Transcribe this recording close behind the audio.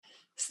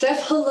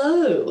Steph,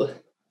 hello.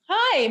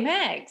 Hi,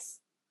 Max.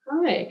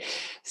 Hi.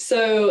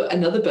 So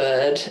another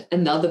bird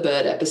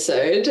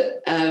episode.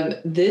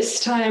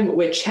 This time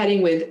we're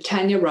chatting with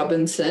Tanya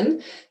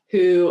Robinson,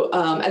 who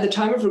at the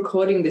time of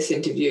recording this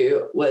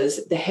interview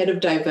was the head of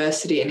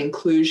diversity and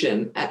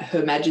inclusion at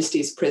Her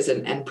Majesty's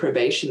Prison and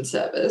Probation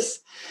Service,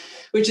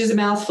 which is a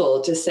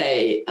mouthful to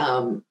say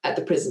at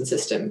the prison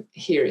system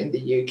here in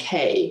the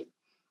UK.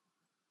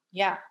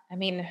 Yeah, I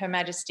mean, Her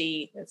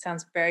Majesty, it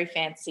sounds very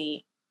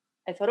fancy.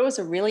 I thought it was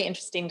a really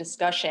interesting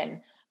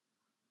discussion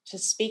to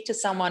speak to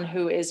someone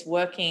who is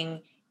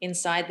working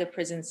inside the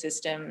prison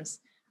systems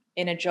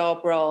in a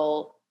job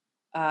role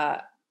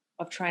of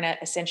trying to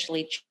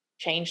essentially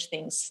change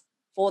things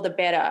for the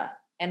better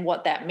and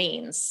what that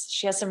means.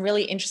 She has some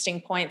really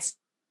interesting points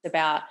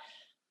about,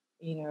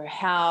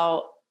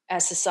 how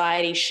as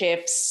society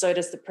shifts, so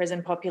does the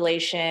prison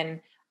population,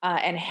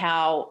 and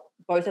how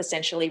both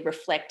essentially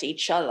reflect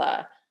each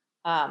other.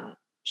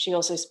 She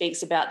also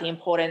speaks about the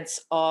importance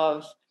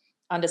of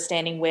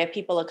understanding where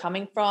people are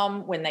coming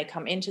from when they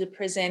come into the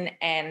prison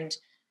and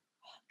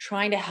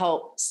trying to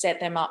help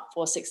set them up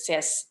for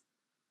success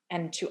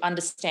and to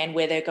understand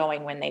where they're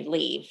going when they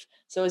leave.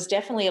 So it was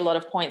definitely a lot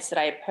of points that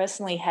I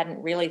personally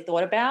hadn't really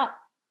thought about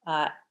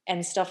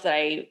and stuff that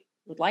I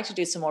would like to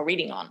do some more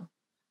reading on.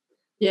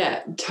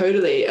 Yeah,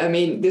 totally. I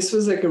mean, this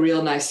was like a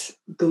real nice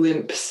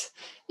glimpse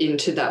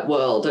into that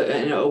world,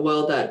 a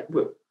world that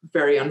we're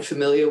very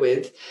unfamiliar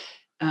with.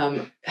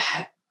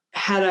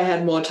 Had I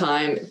had more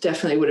time,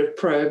 definitely would have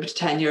probed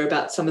Tanya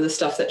about some of the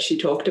stuff that she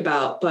talked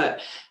about.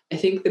 But I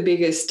think the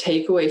biggest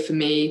takeaway for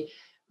me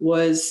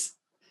was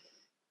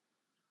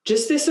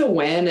just this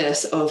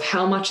awareness of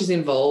how much is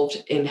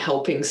involved in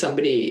helping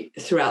somebody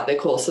throughout the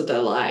course of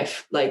their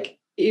life, like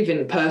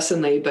even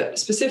personally, but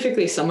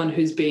specifically someone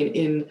who's been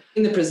in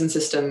the prison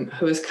system,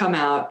 who has come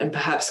out and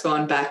perhaps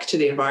gone back to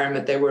the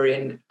environment they were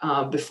in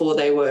before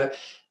they went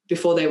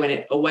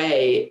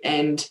away,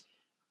 and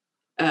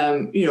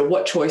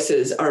what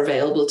choices are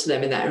available to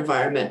them in that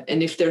environment.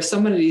 And if there's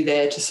somebody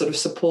there to sort of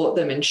support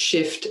them and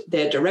shift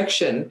their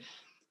direction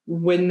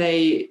when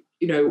they,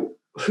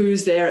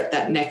 who's there at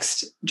that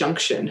next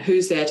junction,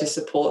 who's there to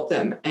support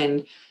them.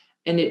 And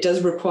it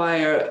does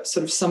require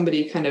sort of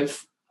somebody kind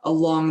of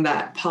along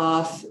that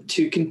path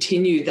to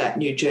continue that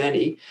new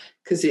journey,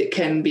 because it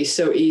can be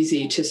so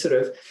easy to sort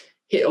of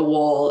hit a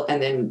wall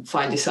and then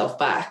find yourself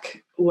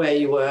back where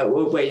you were,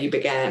 where you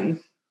began.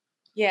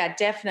 Yeah,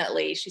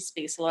 definitely. She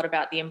speaks a lot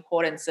about the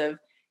importance of,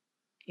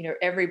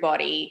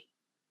 everybody,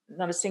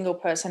 not a single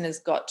person has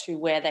got to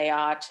where they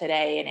are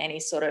today in any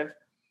sort of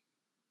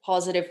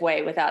positive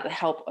way without the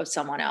help of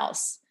someone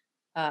else.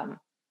 And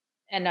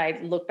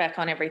I look back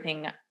on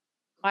everything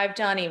I've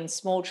done, even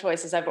small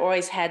choices. I've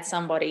always had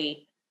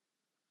somebody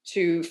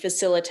to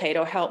facilitate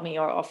or help me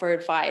or offer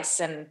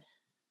advice. And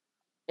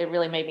it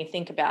really made me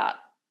think about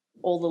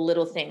all the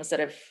little things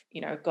that have,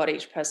 got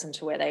each person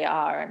to where they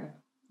are, and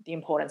the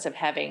importance of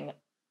having,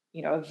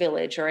 a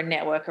village or a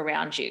network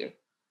around you.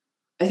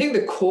 I think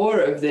the core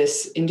of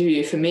this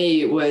interview for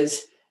me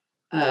was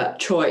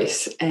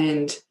choice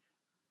and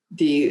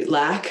the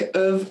lack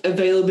of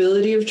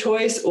availability of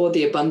choice or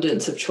the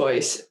abundance of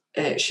choice.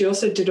 She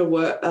also did a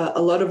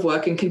lot of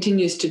work and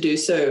continues to do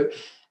so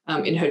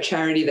in her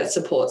charity that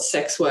supports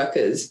sex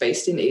workers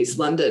based in East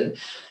London.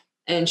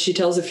 And she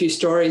tells a few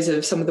stories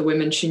of some of the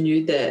women she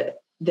knew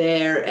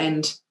there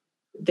and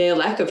their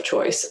lack of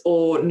choice,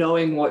 or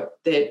knowing what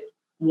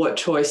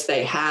choice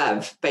they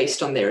have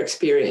based on their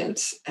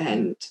experience.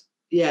 And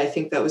yeah, I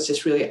think that was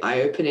just really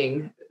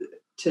eye-opening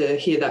to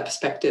hear that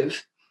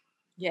perspective.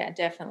 Yeah,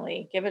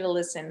 definitely. Give it a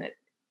listen. It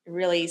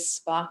really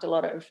sparked a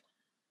lot of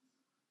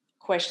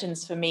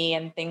questions for me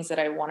and things that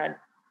I wanted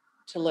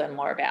to learn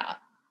more about.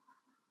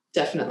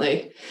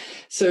 Definitely.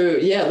 So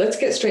yeah, let's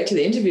get straight to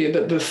the interview.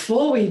 But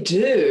before we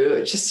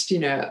do, just,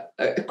 a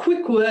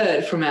quick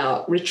word from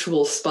our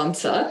ritual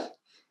sponsor.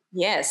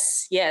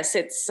 Yes.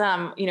 It's,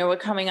 we're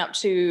coming up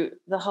to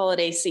the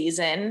holiday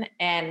season,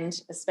 and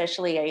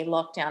especially a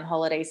lockdown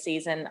holiday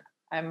season.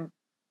 I'm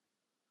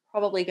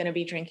probably going to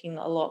be drinking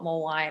a lot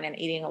more wine and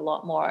eating a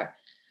lot more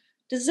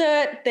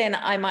dessert than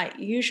I might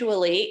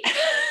usually,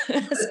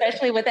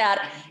 especially without,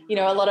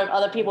 a lot of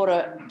other people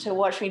to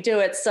watch me do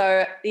it.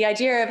 So the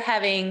idea of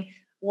having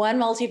one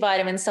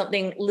multivitamin,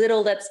 something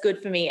little that's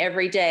good for me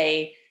every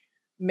day,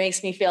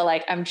 makes me feel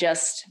like I'm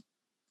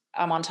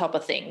on top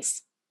of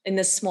things in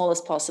the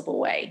smallest possible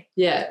way.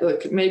 Yeah,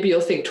 look, maybe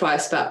you'll think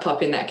twice about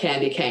popping that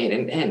candy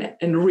cane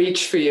and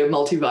reach for your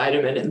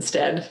multivitamin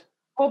instead.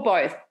 Or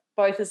both.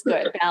 Both is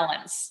good.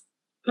 Balance.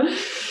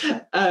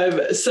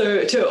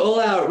 So to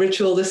all our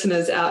Ritual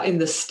listeners out in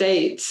the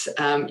States,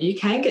 you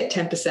can get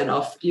 10%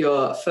 off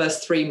your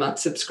first 3-month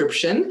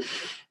subscription.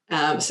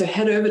 So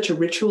head over to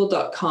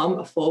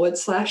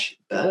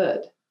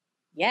ritual.com/bird.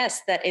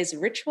 Yes, that is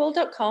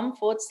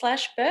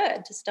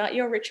ritual.com/bird to start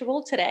your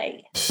ritual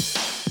today.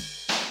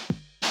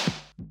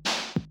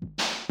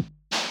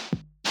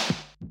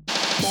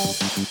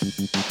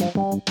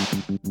 What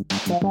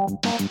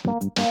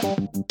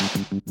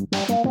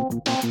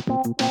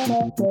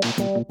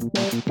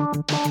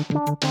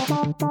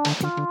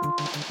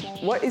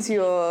is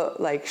your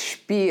like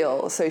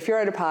spiel? So if you're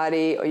at a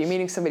party or you're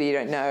meeting somebody you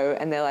don't know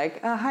and they're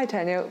like, oh, hi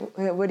Tanya,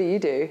 what do you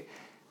do?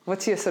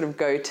 What's your sort of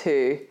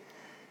go-to?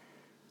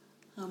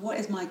 What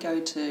is my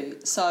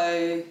go-to?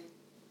 So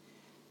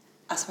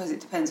I suppose it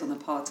depends on the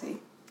party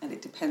and it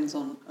depends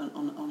on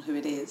who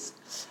it is.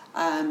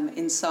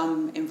 In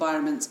some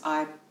environments,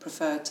 I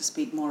prefer to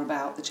speak more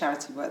about the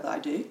charity work that I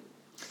do.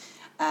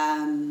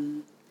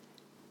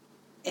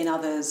 In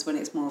others, when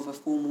it's more of a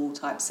formal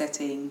type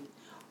setting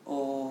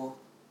or,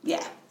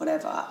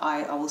 whatever,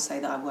 I will say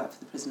that I work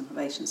for the Prison and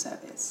Probation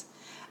Service.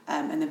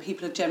 And then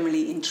people are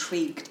generally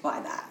intrigued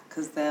by that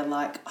because they're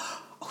like,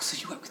 oh, so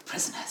you work with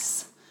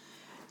prisoners.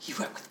 You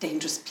work with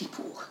dangerous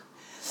people.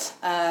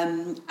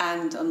 And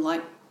I'm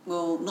like,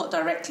 well, not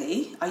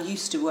directly. I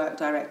used to work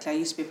directly. I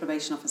used to be a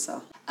probation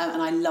officer. And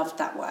I loved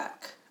that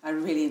work. I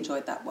really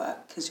enjoyed that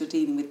work because you're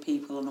dealing with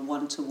people on a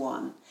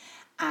one-to-one.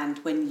 And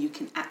when you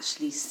can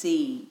actually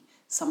see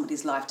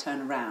somebody's life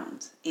turn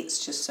around,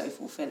 it's just so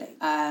fulfilling.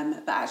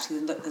 But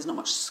actually, there's not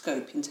much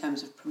scope in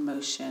terms of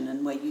promotion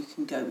and where you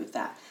can go with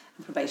that.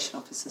 And probation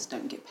officers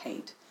don't get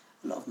paid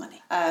a lot of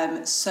money.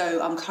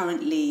 So I'm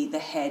currently the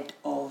head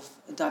of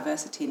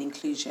diversity and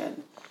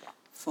inclusion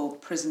for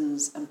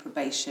prisons and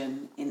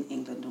probation in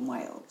England and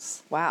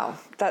Wales. Wow,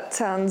 that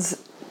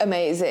sounds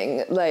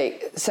amazing.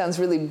 Like, sounds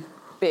really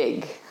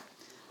big.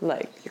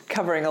 Like, you're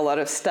covering a lot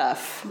of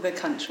stuff. The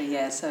country,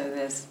 yeah. So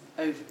there's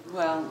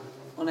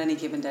on any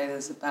given day,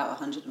 there's about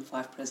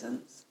 105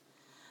 prisons.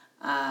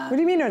 What do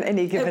you mean on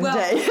any given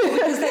day?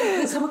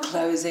 Because some are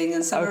closing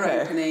and some are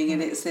opening,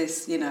 and it's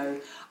this,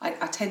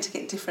 I tend to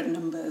get different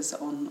numbers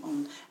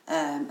on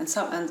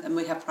and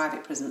we have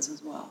private prisons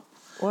as well.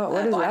 What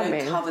does that mean? I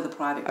don't cover the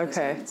private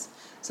prisons.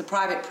 So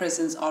private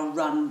prisons are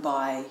run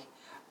by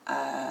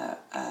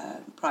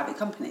private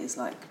companies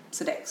like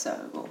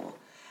Sodexo or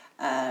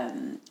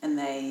and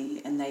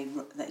they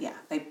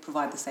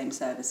provide the same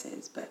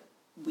services, but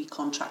we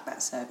contract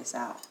that service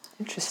out.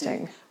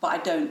 Interesting. But I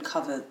don't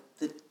cover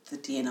the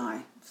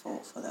D&I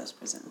for those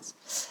prisons.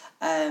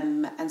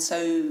 And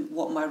so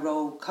what my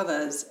role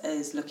covers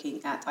is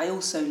looking at, I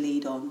also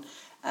lead on,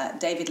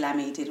 David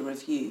Lammy did a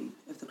review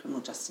of the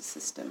criminal justice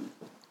system,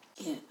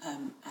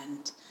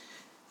 and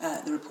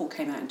the report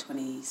came out in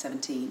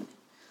 2017,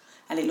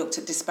 and it looked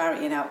at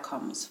disparity in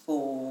outcomes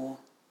for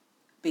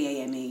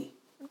BAME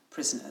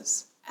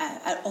prisoners,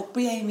 or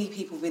BAME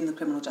people within the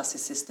criminal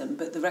justice system,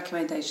 but the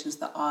recommendations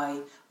that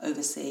I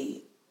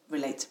oversee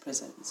relate to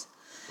prisons.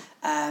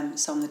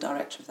 So I'm the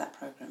director of that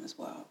programme as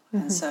well. Mm-hmm.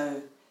 And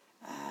so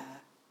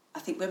I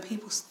think when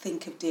people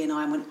think of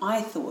D&I, and when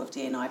I thought of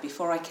D&I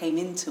before I came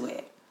into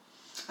it,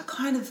 I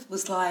kind of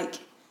was like,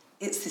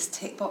 it's this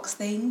tick box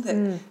thing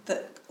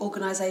that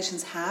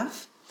organisations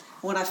have.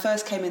 When I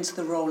first came into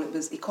the role, it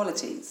was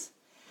equalities.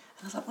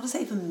 And I was like, what does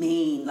that even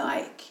mean?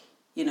 Like,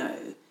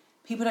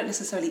 people don't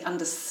necessarily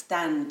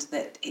understand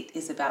that it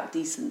is about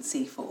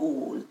decency for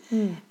all.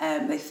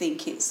 They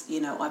think it's,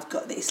 I've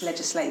got this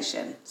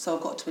legislation, so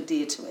I've got to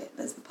adhere to it.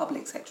 There's the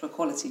public sector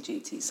equality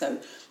duty, so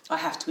I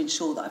have to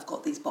ensure that I've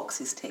got these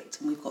boxes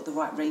ticked and we've got the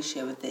right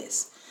ratio of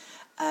this.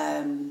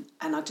 And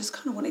I just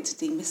kind of wanted to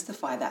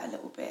demystify that a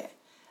little bit,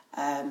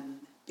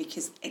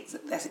 because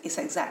it's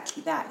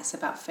exactly that. It's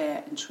about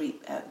fair and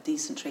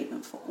decent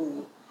treatment for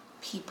all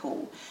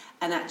people.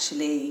 And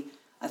actually,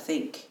 I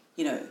think,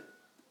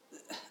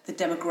 the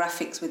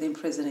demographics within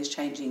prison is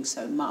changing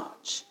so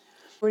much.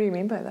 What do you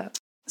mean by that?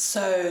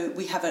 So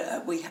we have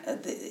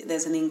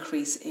there's an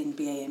increase in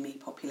BAME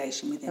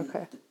population within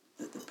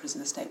the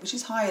prison estate, which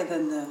is higher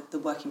than the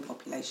working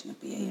population of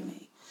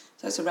BAME.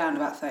 So it's around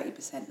about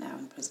 30% now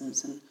in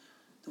prisons, and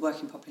the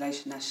working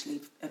population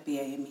nationally of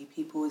BAME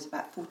people is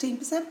about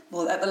 14%.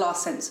 Well, at the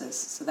last census,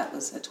 so that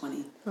was at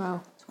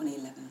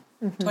 2011.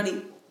 Mm-hmm.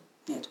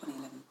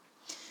 2011.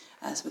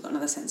 So we've got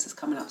another census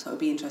coming up, so it'll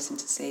be interesting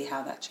to see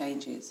how that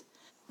changes.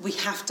 We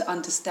have to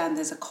understand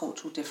there's a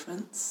cultural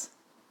difference.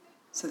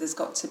 So there's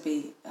got to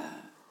be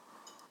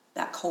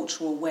that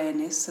cultural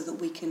awareness so that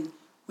we can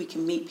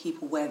meet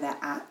people where they're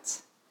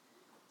at.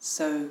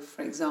 So,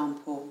 for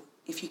example,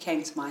 if you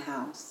came to my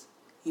house,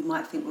 you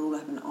might think we're all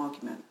having an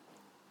argument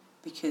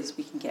because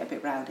we can get a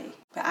bit rowdy.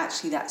 But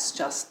actually that's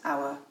just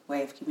our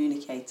way of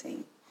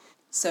communicating.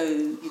 So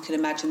you can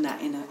imagine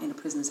that in a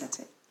prison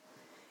setting.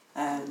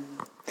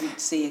 You'd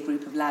see a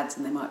group of lads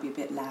and they might be a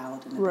bit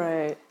loud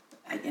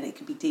and it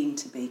could be deemed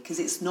to be, because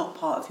it's not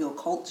part of your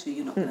culture,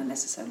 you're not going to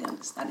necessarily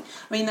understand it.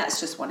 I mean, that's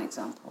just one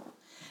example.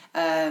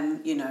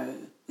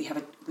 We have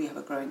a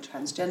growing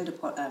transgender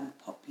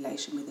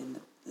population within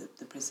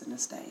the prison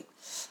estate,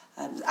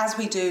 as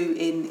we do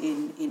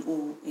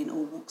in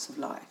all walks of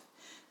life.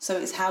 So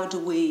it's how do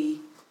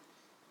we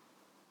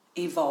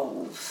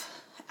evolve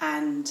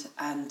and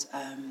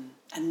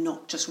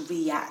not just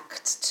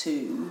react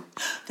to,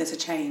 there's a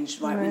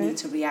change, right? We need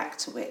to react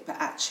to it, but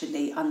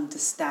actually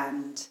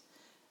understand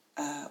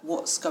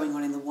what's going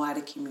on in the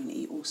wider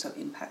community also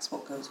impacts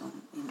what goes on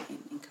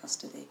in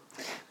custody.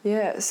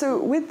 Yeah,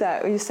 so with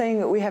that, you're saying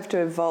that we have to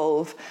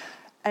evolve,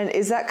 and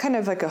is that kind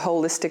of like a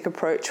holistic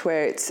approach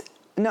where it's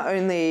not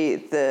only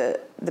the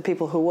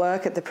people who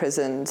work at the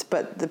prisons,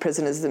 but the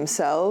prisoners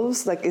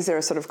themselves? Like, is there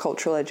a sort of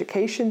cultural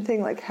education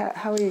thing? Like,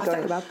 how are you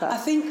going about that? I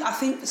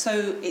think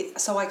so.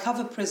 So I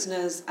cover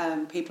prisoners,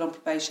 people on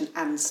probation,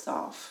 and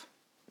staff.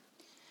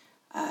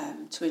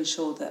 To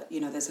ensure that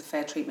there's a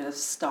fair treatment of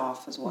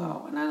staff as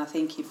well. And I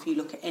think if you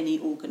look at any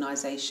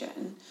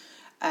organisation,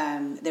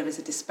 there is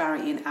a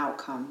disparity in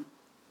outcome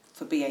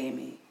for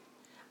BAME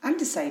and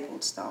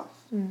disabled staff.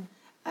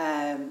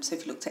 So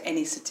if you looked at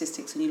any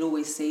statistics, and you'll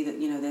always see that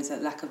there's a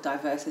lack of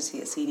diversity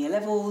at senior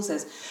levels.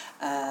 There's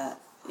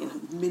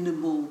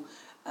minimal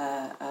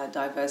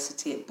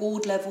diversity at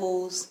board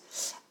levels.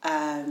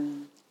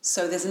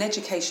 So there's an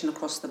education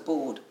across the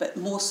board, but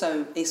more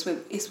so it's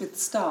with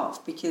staff,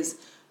 because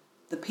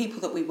the people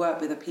that we work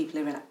with are people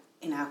who are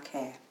in our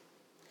care.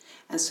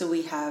 And so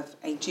we have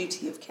a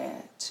duty of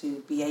care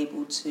to be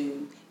able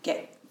to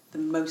get the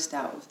most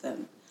out of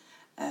them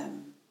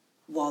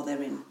while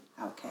they're in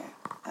our care.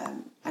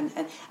 And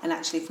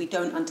actually, if we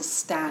don't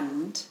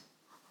understand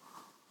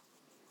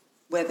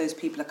where those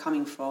people are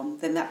coming from,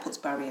 then that puts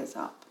barriers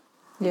up.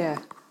 Yeah,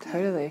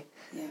 totally.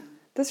 Yeah.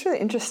 That's really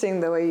interesting,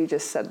 the way you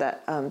just said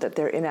that, that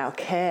they're in our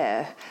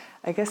care.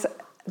 I guess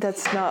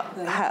that's not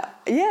how...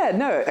 Yeah,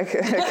 no,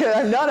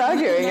 I'm not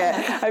arguing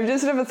it. I've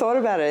just never thought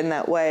about it in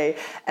that way.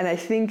 And I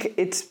think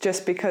it's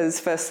just because,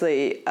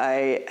 firstly,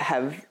 I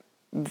have,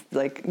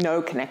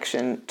 no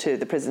connection to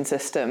the prison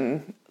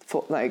system,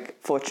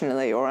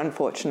 fortunately or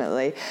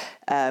unfortunately.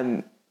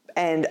 And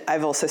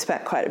I've also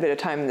spent quite a bit of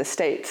time in the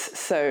States.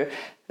 So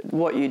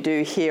what you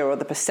do here, or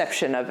the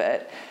perception of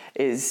it,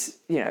 is,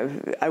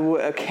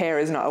 care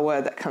is not a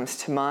word that comes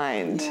to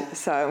mind. Yeah.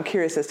 So I'm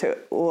curious as to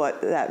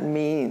what that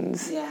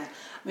means. Yeah.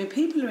 I mean,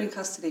 people are in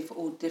custody for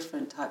all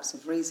different types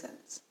of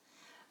reasons.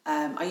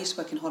 I used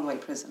to work in Holloway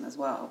Prison as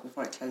well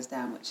before it closed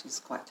down, which is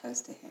quite close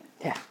to here.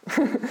 Yeah.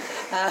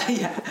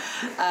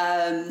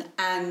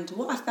 And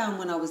what I found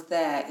when I was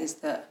there is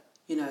that,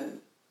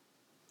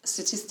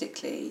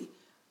 statistically,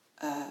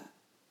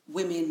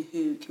 women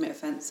who commit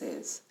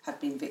offences have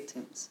been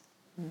victims.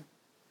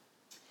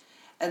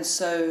 And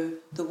so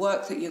the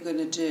work that you're going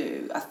to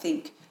do, I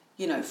think,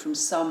 from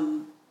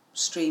some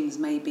streams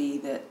may be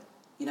that,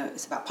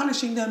 it's about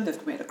punishing them. They've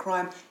committed a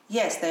crime.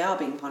 Yes, they are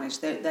being punished.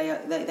 They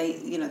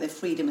their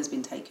freedom has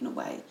been taken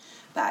away.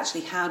 But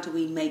actually, how do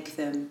we make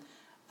them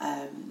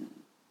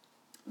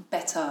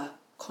better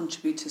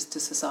contributors to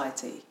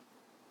society?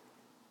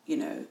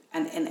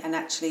 And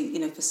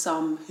actually, for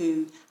some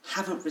who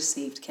haven't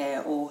received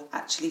care, or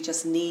actually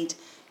just need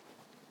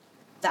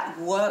that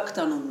work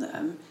done on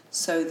them,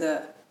 so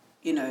that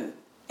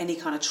any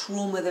kind of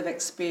trauma they've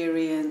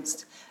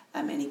experienced,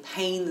 any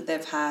pain that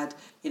they've had.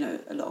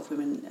 A lot of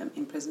women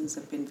in prisons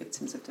have been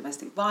victims of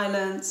domestic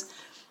violence.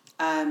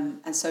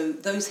 And so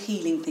those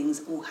healing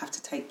things all have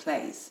to take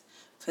place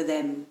for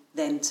them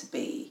then to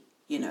be,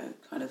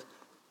 kind of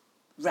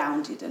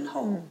rounded and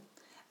whole.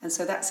 And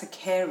so that's a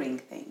caring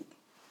thing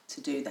to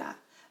do that.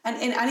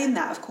 And in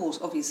that, of course,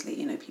 obviously,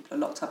 people are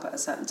locked up at a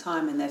certain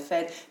time and they're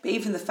fed. But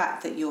even the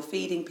fact that you're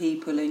feeding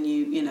people and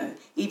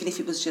even if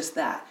it was just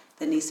that,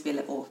 there needs to be a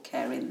level of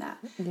care in that.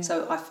 Yeah.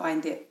 So I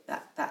find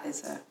that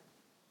is a...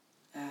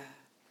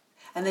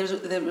 and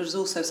there was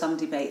also some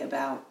debate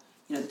about,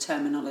 the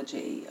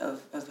terminology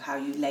of how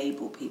you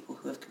label people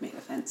who have committed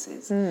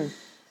offences.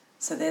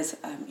 So there's,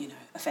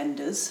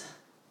 offenders.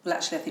 Well,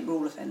 actually, I think we're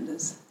all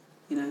offenders.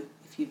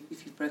 If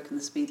you've broken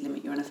the speed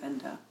limit, you're an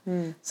offender.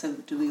 So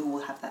do we all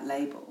have that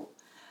label?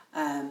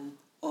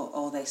 Or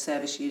are they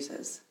service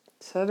users?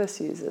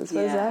 Service users?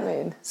 What does that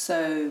mean?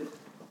 So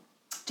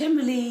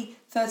generally,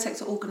 third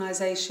sector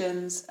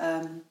organisations,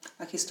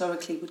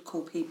 historically, would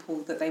call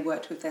people that they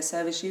worked with their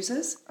service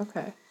users.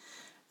 Okay.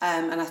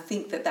 And I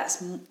think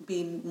that's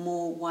been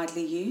more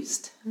widely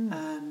used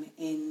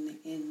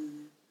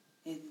in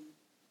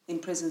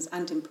prisons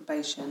and in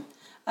probation.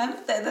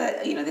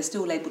 They're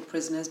still labelled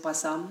prisoners by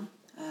some,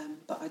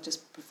 but I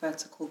just prefer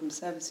to call them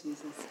service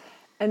users.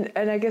 And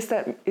I guess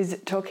that is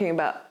talking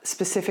about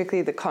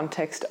specifically the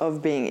context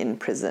of being in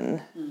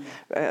prison.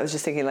 I was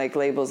just thinking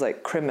labels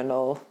like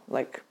criminal,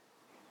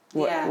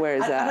 where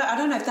is that? I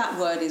don't know if that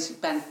word is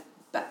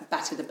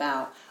battered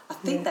about. I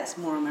think that's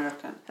more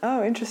American.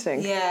 Oh,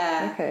 interesting.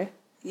 Yeah. Okay.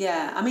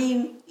 Yeah, I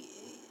mean,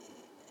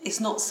 it's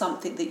not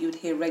something that you would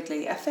hear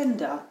regularly.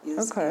 Offender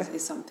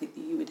is something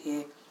that you would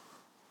hear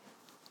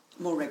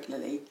more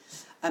regularly,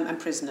 and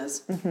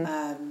prisoners,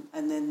 and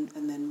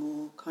then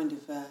more kind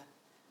of,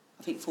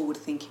 I think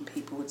forward-thinking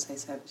people would say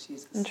service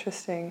users.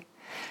 Interesting.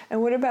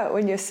 And what about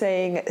when you're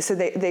saying, so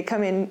they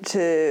come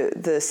into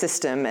the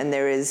system and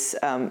there is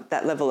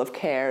that level of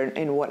care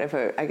in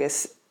whatever, I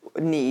guess,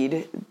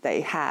 need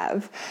they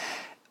have.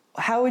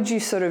 How would you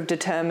sort of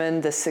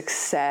determine the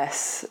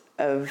success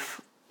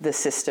of the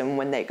system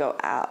when they go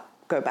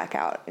back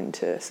out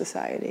into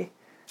society?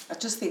 I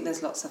just think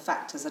there's lots of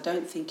factors. I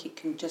don't think it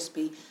can just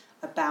be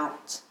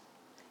about...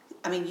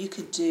 I mean, you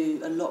could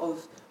do a lot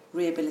of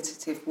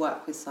rehabilitative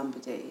work with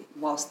somebody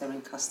whilst they're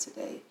in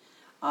custody,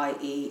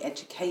 i.e.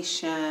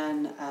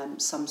 education,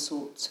 some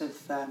sort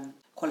of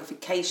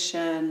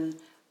qualification,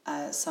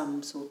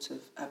 some sort of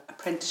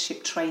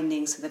apprenticeship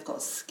training, so they've got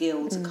a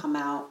skill to come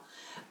out,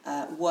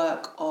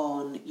 work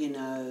on,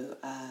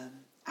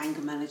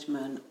 anger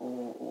management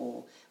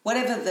or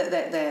whatever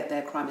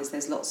their crime is.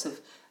 There's lots of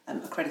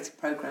accredited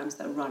programs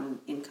that are run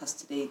in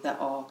custody that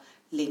are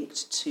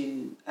linked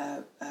to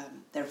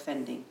their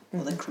offending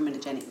or their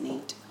criminogenic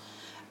need.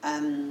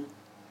 And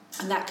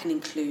that can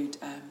include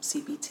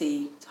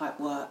CBT type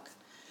work.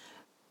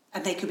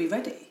 And they could be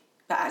ready,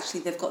 but actually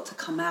they've got to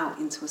come out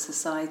into a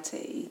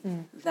society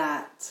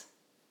that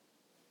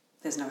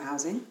there's no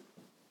housing.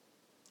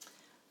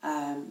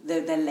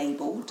 They're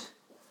labelled.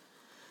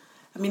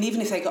 I mean,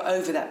 even if they got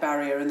over that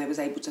barrier and they was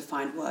able to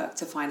find work,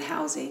 to find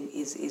housing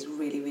is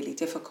really, really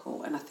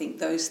difficult. And I think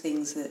those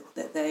things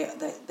that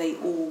they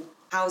all,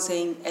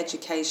 housing,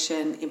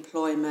 education,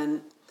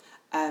 employment,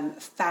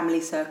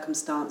 family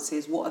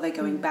circumstances, what are they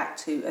going back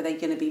to? Are they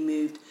going to be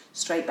moved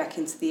straight back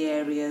into the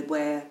area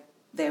where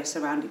they're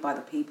surrounded by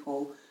the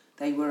people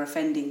they were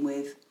offending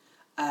with?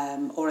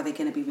 Or are they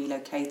going to be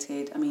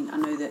relocated? I mean, I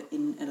know that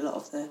in a lot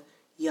of the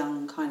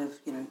young kind of,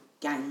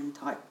 gang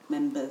type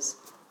members,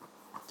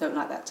 don't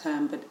like that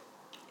term, but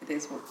it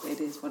is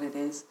what it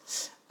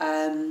is.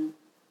 I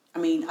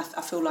mean,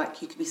 I feel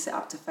like you could be set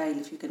up to fail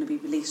if you're going to be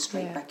released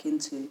straight back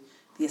into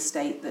the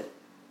estate that,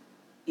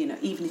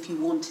 even if you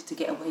wanted to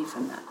get away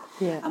from that.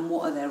 Yeah. And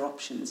what are their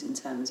options in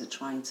terms of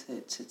trying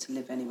to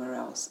live anywhere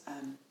else?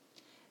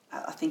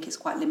 I think it's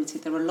quite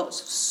limited. There are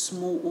lots of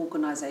small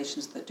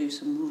organisations that do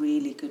some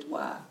really good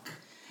work.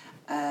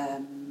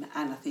 And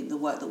I think the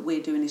work that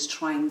we're doing is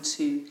trying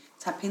to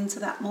tap into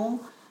that more,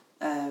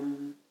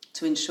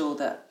 to ensure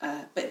that,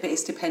 but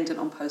it's dependent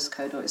on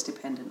postcode or it's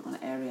dependent on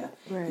area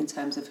in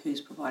terms of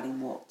who's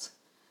providing what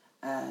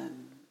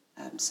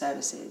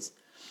services.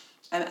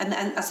 And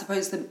I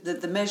suppose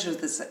the measure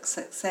of the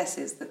success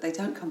is that they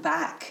don't come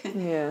back.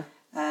 Yeah.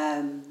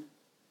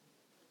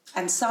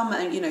 And some,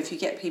 if you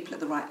get people at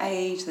the right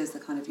age, there's the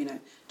kind of,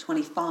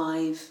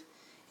 25.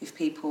 If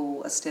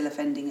people are still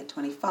offending at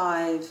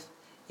 25,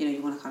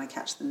 you want to kind of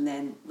catch them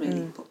then,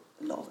 really put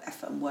a lot of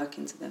effort and work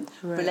into them.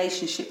 Right.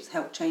 Relationships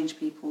help change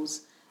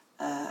people's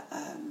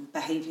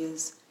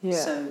behaviours. Yeah.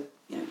 So,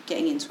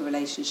 getting into a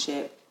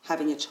relationship,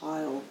 having a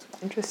child.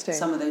 Interesting.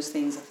 Some of those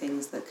things are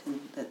things that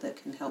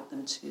can help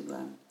them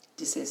to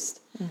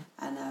desist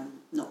and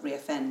not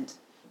reoffend.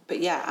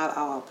 But yeah,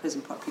 our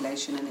prison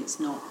population, and it's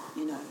not,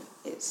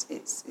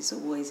 it's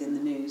always in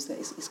the news that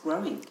it's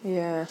growing.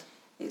 Yeah.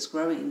 It's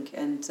growing,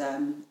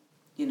 and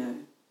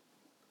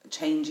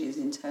changes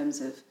in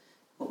terms of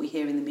what we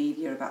hear in the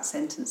media about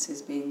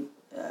sentences being,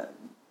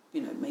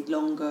 made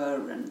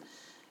longer, and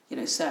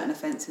certain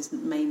offences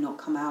may not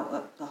come out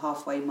at the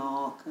halfway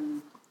mark,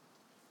 and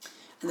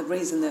the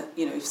reason that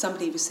if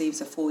somebody receives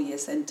a 4-year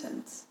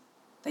sentence,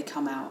 they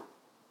come out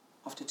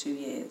after 2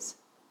 years,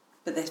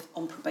 but they're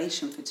on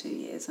probation for 2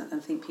 years. And I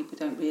think people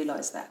don't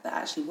realise that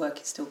actually work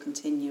is still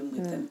continuing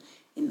with them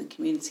in the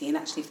community, and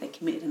actually if they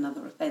committed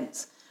another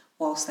offence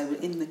whilst they were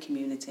in the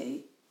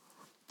community,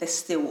 they're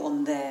still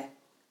on their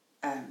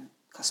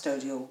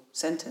custodial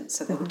sentence,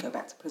 so they would go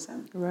back to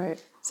prison.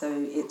 Right. So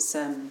it's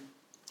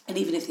and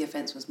even if the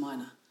offence was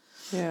minor,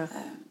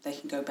 they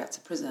can go back to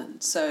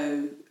prison.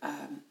 So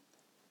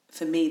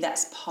for me,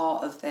 that's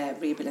part of their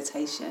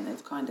rehabilitation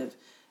of kind of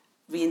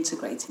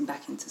reintegrating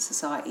back into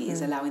society,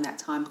 is allowing that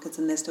time, because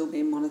then they're still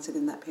being monitored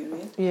in that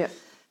period. Yeah.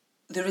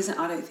 There isn't,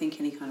 I don't think,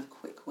 any kind of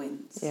quick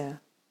wins. Yeah.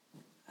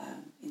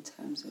 In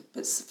terms of,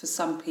 but for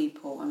some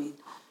people, I mean,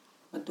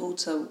 my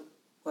daughter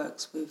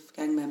works with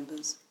gang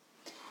members,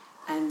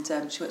 and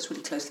she works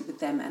really closely with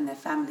them and their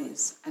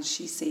families, and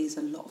she sees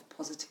a lot of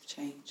positive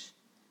change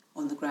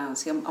on the ground.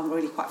 See, I'm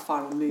really quite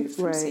far removed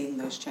from seeing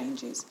those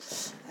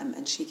changes,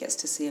 and she gets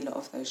to see a lot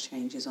of those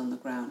changes on the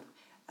ground,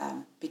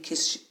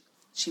 because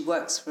she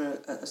works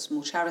for a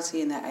small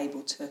charity, and they're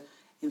able to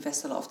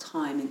invest a lot of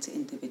time into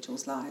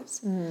individuals' lives.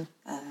 And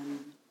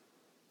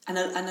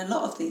a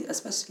lot of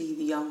especially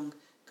the young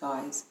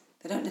guys,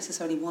 they don't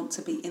necessarily want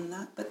to be in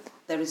that, but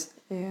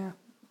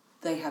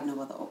they have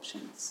no other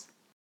options.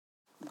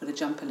 I'm going to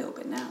jump a little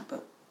bit now,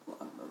 but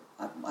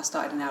I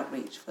started an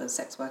outreach for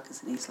sex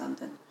workers in East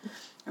London.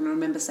 And I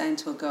remember saying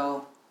to a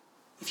girl,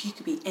 if you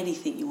could be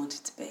anything you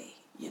wanted to be,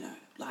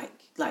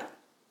 like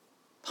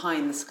pie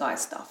in the sky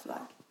stuff,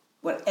 like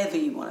whatever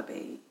you want to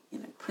be,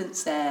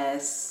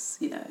 princess,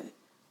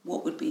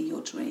 what would be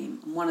your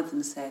dream? And one of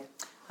them said,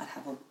 I'd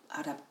have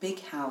a big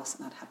house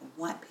and I'd have a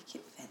white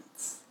picket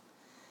fence.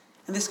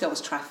 And this girl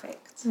was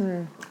trafficked.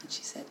 And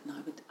she said, and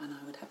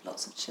I would have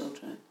lots of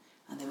children,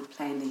 and they would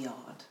play in the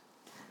yard.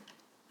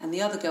 And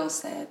the other girl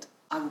said,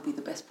 I would be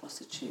the best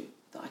prostitute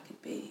that I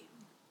could be.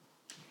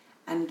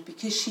 And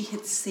because she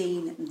had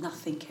seen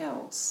nothing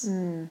else,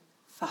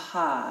 for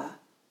her,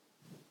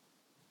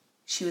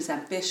 she was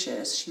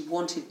ambitious, she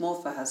wanted more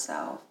for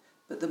herself,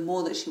 but the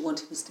more that she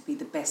wanted was to be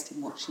the best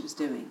in what she was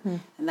doing.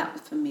 And that,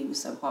 for me,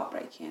 was so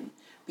heartbreaking,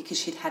 because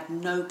she'd had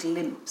no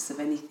glimpse of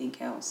anything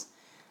else.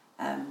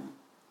 And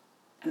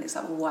it's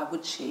like, well, why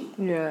would she?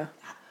 Yeah.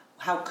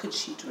 How could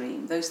she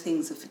dream? Those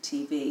things are for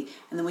TV.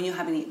 And then when you're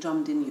having it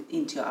drummed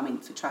into your, I mean,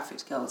 for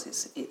trafficked girls,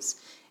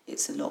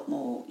 it's a lot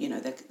more, you know,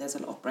 there's a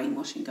lot of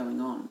brainwashing going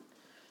on.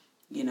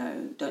 You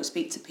know, don't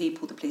speak to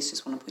people, the police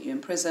just want to put you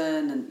in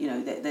prison. And, you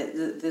know,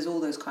 there's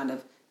all those kind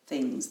of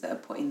things that are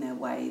put in their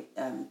way,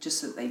 just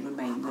so that they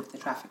remain with the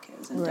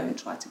traffickers and don't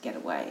try to get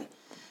away.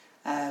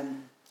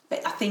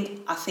 But I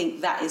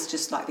think that is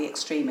just like the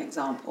extreme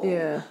example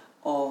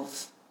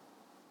of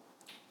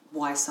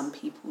why some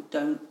people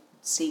don't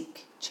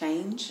seek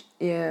change.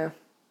 Yeah.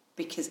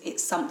 Because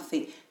it's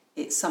something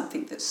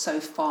that's so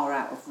far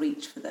out of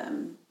reach for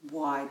them.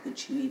 Why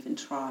would you even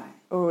try?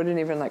 Or wouldn't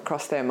even like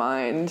cross their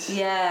mind.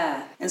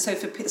 Yeah. And so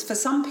for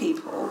some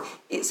people,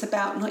 it's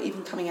about not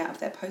even coming out of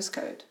their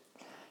postcode.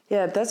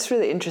 Yeah, that's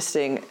really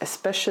interesting,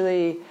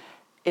 especially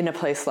in a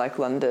place like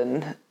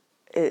London,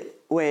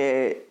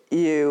 where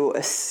you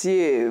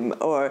assume,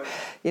 or,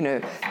 you know,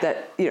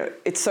 that, you know,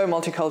 it's so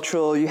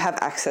multicultural, you have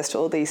access to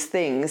all these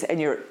things, and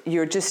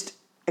you're just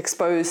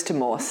exposed to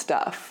more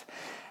stuff.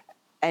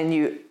 And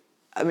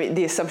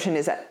the assumption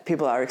is that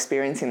people are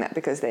experiencing that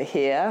because they're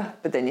here,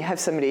 but then you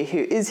have somebody who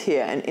is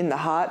here and in the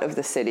heart of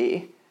the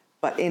city,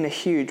 but in a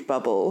huge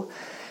bubble.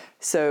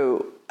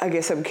 So I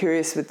guess I'm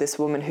curious with this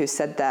woman who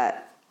said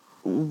that,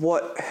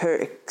 what her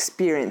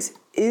experience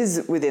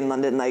is within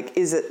London. Like,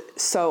 is it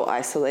so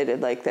isolated,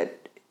 like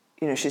that,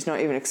 you know, she's not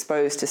even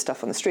exposed to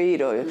stuff on the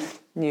street or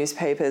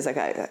newspapers? Like,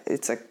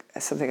 it's like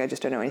something I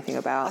just don't know anything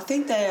about.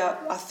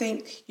 I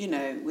think, you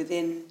know,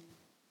 within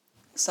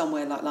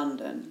somewhere like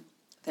London,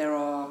 there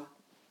are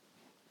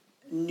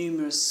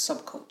numerous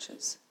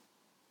subcultures.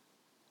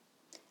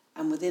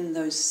 And within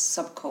those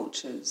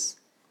subcultures,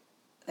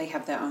 they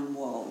have their own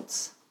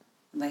worlds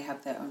and they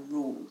have their own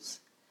rules.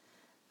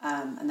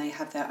 And they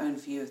have their own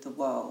view of the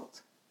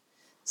world.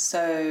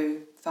 So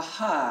for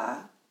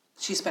her,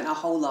 she spent her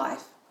whole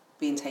life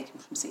being taken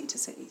from city to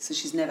city. So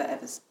she's never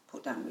ever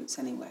put down roots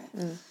anywhere.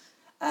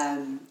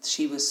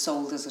 She was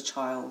sold as a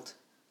child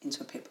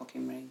into a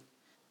pickpocketing ring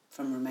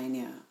from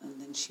Romania. And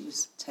then she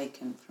was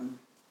taken from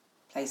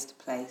place to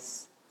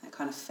place, that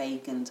kind of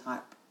Fagin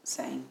type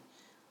setting,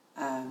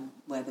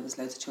 where there was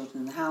loads of children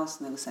in the house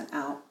and they were sent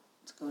out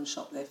to go and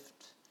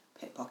shoplift,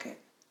 pickpocket,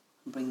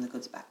 and bring the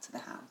goods back to the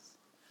house.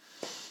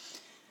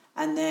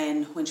 And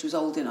then when she was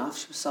old enough,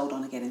 she was sold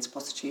on again into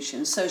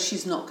prostitution. So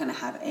she's not going to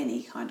have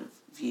any kind of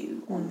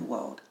view on the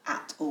world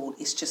at all.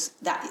 It's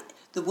just that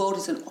the world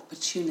is an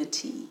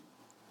opportunity.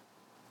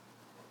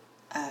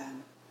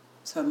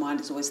 So her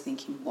mind is always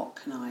thinking, what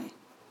can I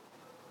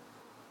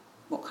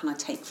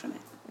take from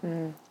it?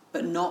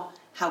 But not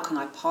how can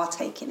I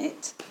partake in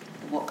it,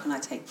 what can I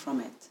take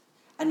from it?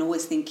 And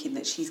always thinking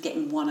that she's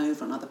getting one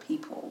over on other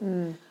people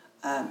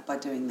by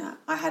doing that.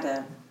 I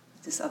had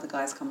this other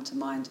guy's come to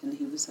mind, and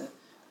he was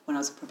when I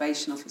was a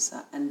probation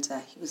officer, and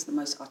he was the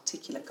most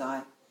articulate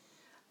guy,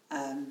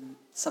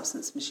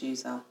 substance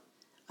misuser.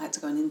 I had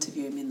to go and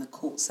interview him in the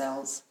court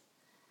cells,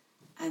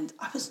 and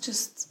I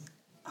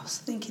was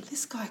thinking,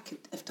 this guy could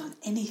have done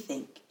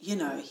anything, you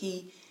know.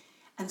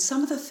 And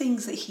some of the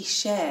things that he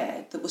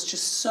shared that was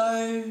just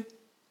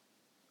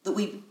that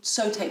we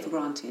so take for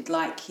granted.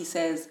 Like he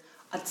said,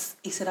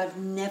 I've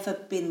never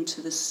been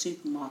to the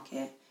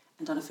supermarket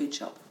and done a food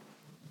shop.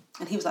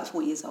 And he was like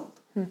 4 years old.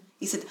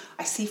 He said,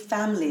 I see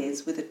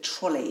families with a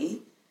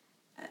trolley.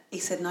 He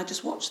said, and I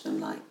just watch them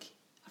like,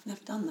 I've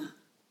never done that.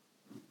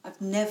 I've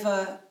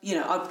never, you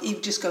know,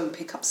 I'd just go and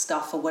pick up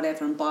stuff or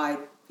whatever and buy,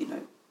 you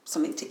know,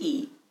 something to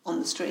eat on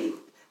the street.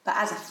 But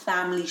as a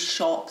family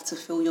shop to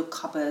fill your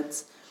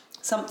cupboards,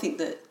 something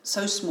that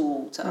so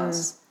small to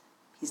us,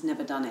 he's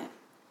never done it.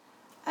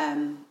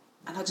 And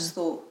I just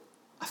thought,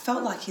 I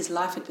felt like his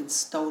life had been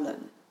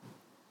stolen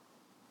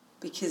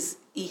because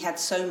he had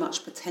so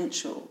much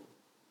potential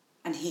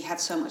and he had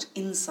so much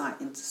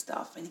insight into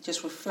stuff, and he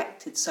just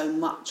reflected so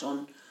much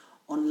on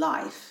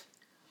life.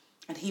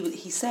 And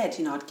he said,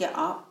 you know, I'd get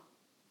up,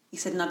 he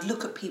said, and I'd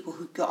look at people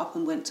who got up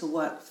and went to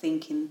work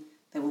thinking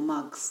they were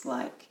mugs.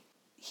 Like,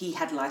 he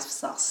had life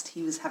sussed,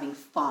 he was having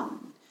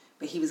fun,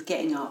 but he was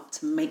getting up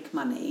to make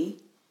money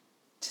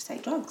to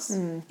take drugs.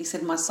 He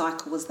said, my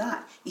cycle was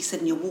that. He said,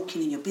 and you're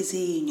walking and you're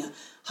busy and you're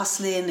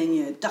hustling and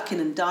you're ducking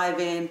and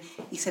diving.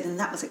 He said, and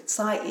that was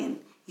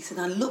exciting. He said,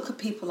 I look at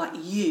people like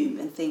you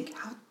and think,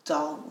 how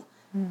dull.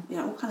 You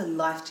know, what kind of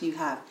life do you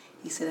have?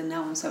 He said, and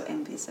now I'm so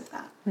envious of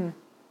that.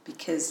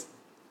 Because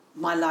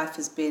my life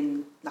has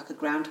been like a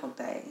Groundhog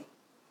Day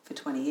for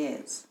 20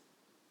 years.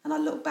 And I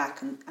look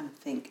back and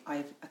think,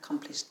 I've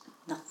accomplished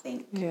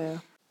nothing. Yeah.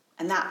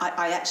 And that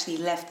I actually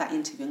left that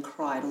interview and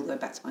cried all the way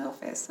back to my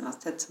office. And I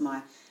said to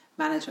my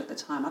manager at the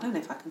time, I don't know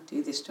if I can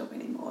do this job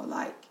anymore.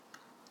 Like,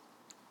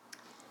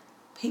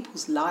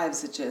 people's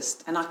lives are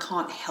just... And I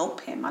can't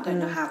help him. I don't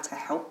know how to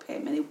help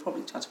him. And he'll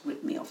probably try to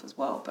rip me off as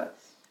well. But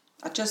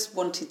I just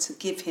wanted to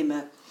give him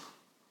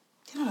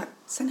like,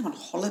 send him on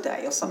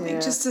holiday or something.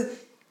 Yeah. Just to...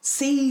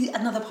 see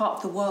another part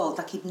of the world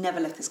like he'd never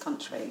left this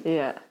country.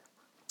 Yeah.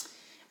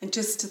 And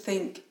just to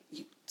think,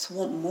 to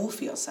want more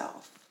for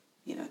yourself,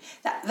 you know,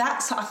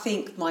 that's, I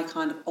think, my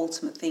kind of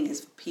ultimate thing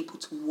is for people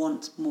to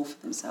want more for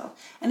themselves.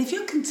 And if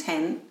you're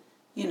content,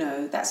 you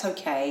know, that's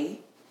okay,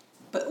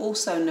 but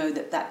also know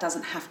that that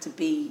doesn't have to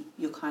be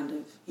your kind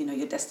of, you know,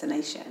 your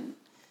destination.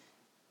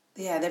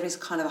 Yeah, there is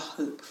kind of a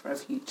hope for a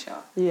future.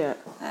 Yeah.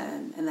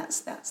 And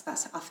that's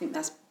I think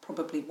that's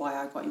probably why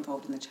I got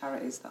involved in the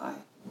charities that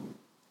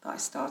I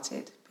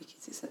started,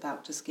 because it's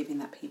about just giving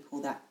that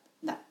people that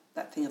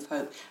thing of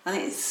hope. And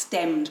it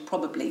stemmed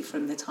probably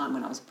from the time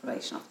when I was a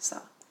probation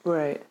officer.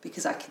 Right.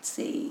 Because I could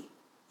see,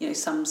 you know,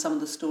 some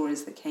of the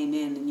stories that came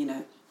in, and, you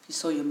know, if you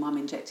saw your mum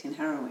injecting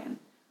heroin,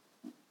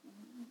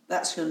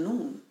 that's your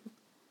norm.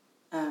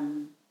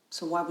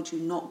 So why would you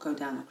not go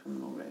down the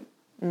criminal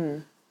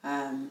route?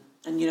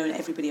 And, you know, and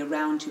everybody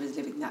around you is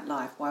living that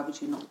life. Why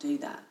would you not do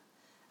that?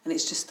 And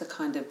it's just to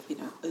kind of, you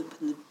know,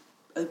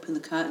 open the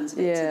curtains a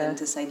bit to them,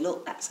 to say,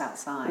 look, that's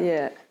outside.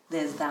 Yeah.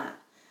 There's that.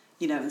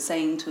 You know, and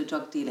saying to a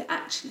drug dealer,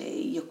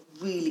 actually, you're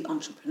really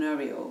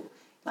entrepreneurial.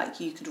 Like,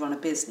 you could run a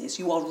business.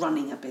 You are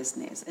running a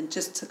business. And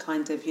just to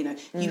kind of, you know,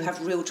 you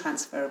have real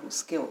transferable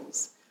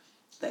skills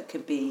that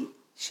could be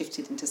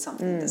shifted into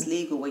something that's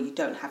legal, where you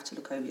don't have to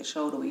look over your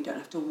shoulder, where you don't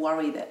have to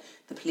worry that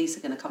the police are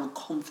going to come and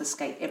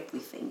confiscate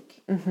everything.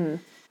 Mm-hmm.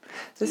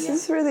 This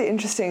is really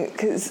interesting,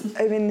 because,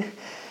 I mean,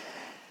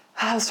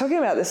 I was talking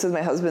about this with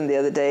my husband the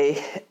other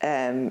day,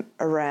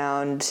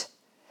 around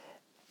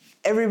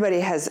everybody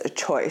has a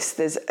choice.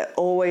 There's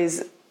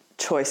always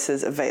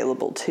choices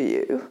available to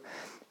you,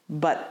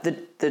 but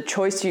the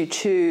choice you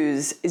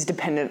choose is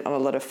dependent on a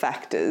lot of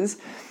factors.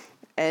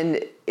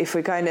 And if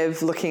we're kind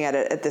of looking at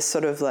it at this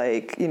sort of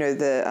like, you know,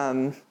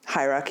 the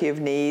hierarchy of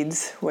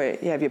needs, where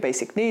you have your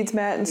basic needs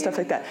met and stuff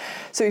like that.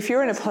 So if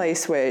you're in a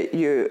place where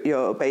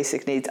your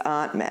basic needs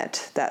aren't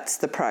met, that's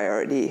the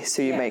priority.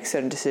 So you make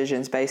certain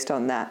decisions based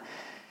on that.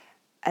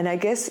 And I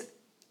guess,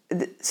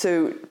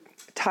 so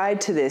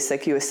tied to this,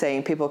 like you were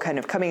saying, people kind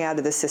of coming out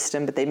of the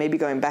system, but they may be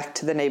going back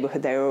to the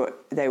neighborhood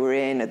they were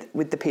in,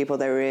 with the people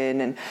they were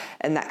in,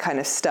 and that kind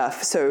of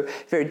stuff. So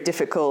very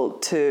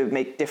difficult to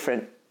make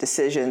different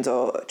decisions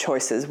or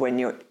choices when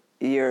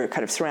you're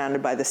kind of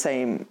surrounded by the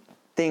same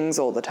things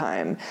all the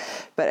time.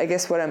 But I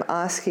guess what I'm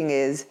asking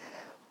is,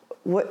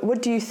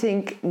 what do you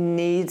think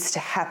needs to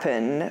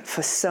happen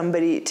for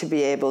somebody to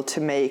be able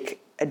to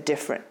make a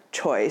different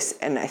choice?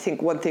 And I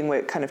think one thing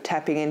we're kind of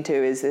tapping into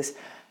is this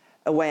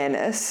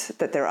awareness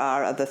that there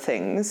are other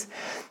things.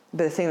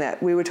 But the thing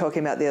that we were talking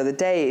about the other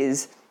day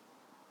is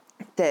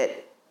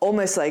that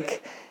almost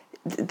like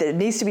there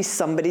needs to be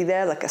somebody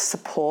there, like a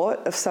support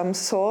of some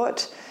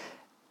sort.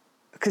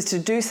 Because to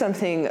do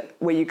something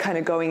where you're kind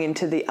of going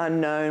into the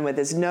unknown, where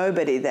there's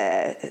nobody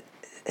there, it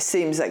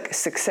seems like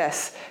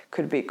success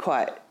could be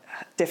quite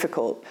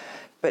difficult.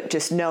 But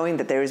just knowing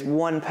that there is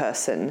one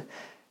person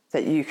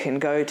that you can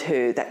go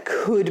to that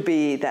could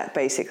be that,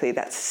 basically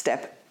that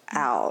step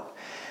out.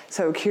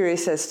 So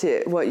curious as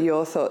to what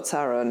your thoughts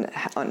are on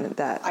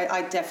that.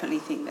 I definitely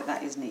think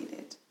that is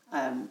needed.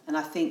 And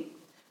I think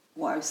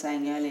what I was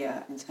saying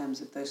earlier in terms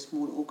of those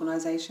small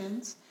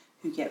organisations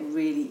who get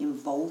really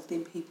involved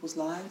in people's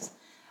lives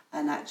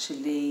and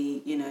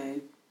actually, you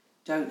know,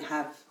 don't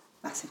have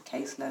massive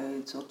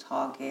caseloads or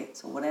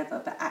targets or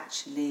whatever, but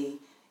actually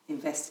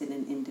invested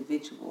in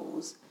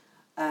individuals.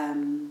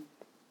 And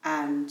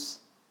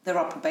there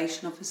are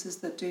probation officers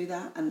that do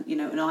that. And, you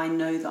know, and I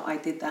know that I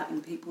did that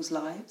in people's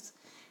lives,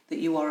 that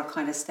you are a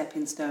kind of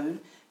stepping stone.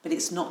 But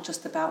it's not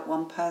just about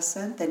one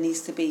person. There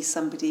needs to be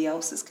somebody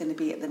else that's going to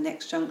be at the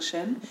next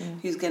junction,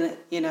 who's going to,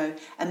 you know,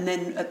 and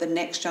then at the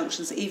next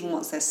junction, so even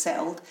once they're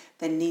settled,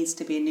 there needs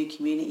to be a new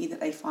community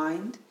that they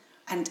find.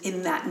 And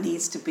in that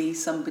needs to be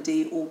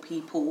somebody or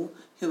people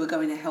who are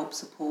going to help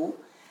support.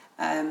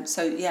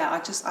 So, yeah,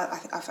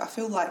 I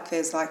feel like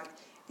there's like,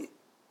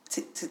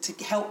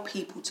 to help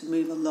people to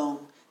move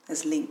along,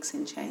 there's links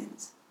in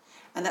chains.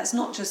 And that's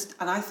not just,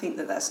 and I think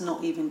that that's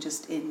not even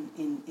just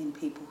in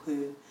people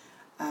who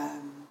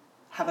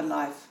have a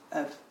life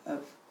of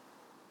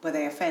where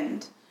they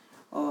offend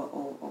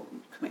or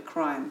commit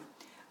crime.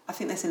 I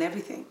think that's in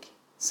everything.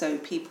 So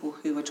people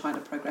who are trying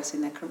to progress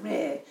in their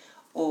career,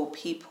 or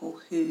people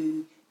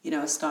who, you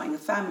know, are starting a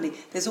family.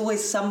 There's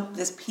always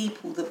there's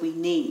people that we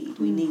need.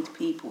 We need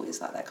people.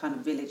 It's like that kind of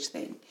village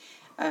thing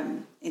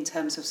in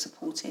terms of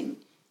supporting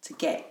to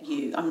get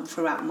you.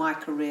 Throughout my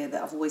career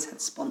that I've always had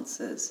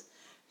sponsors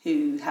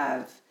who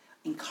have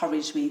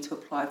encouraged me to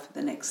apply for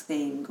the next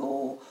thing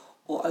or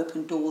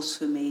open doors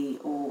for me,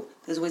 or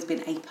there's always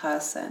been a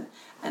person.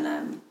 And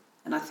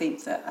I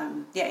think that,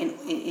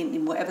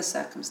 in whatever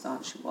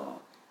circumstance you are,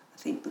 I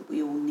think that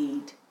we all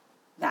need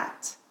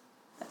that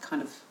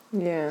kind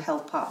of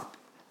help up.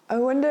 I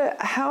wonder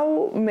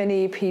how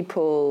many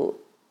people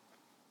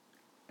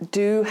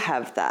do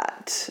have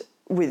that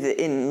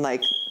within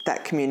like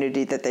that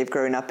community that they've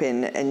grown up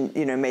in, and,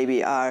 you know, maybe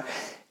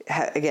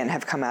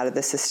have come out of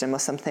the system or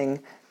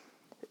something,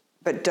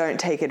 but don't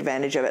take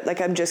advantage of it.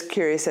 Like, I'm just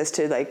curious as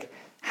to like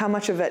how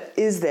much of it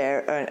is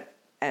there,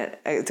 and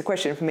it's a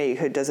question for me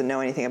who doesn't know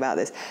anything about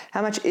this,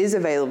 how much is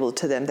available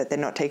to them that they're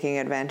not taking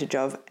advantage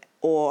of,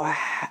 or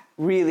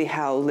really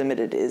how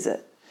limited is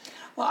it?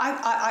 Well,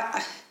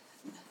 I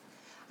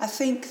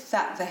think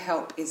that the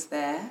help is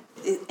there.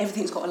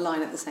 Everything's got to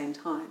align at the same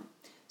time.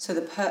 So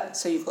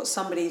so you've got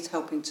somebody who's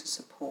helping to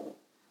support.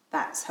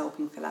 That's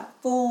helping fill out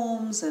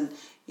forms and,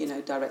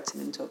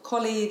 directing them to a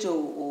college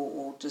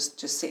or just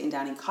sitting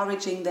down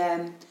encouraging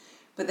them.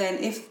 But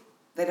then if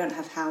they don't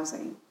have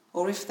housing,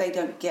 or if they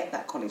don't get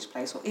that college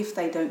place, or if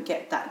they don't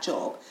get that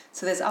job,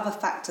 so there's other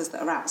factors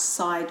that are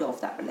outside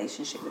of that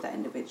relationship with that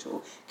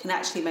individual, can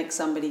actually make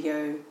somebody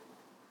go,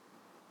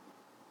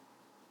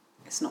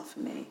 it's not for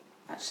me.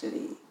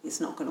 Actually, it's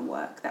not going to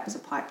work. That was a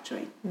pipe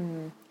dream.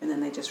 And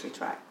then they just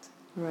retract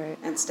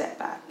and step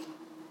back.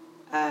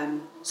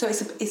 So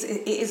it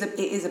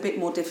is a bit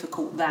more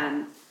difficult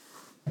than,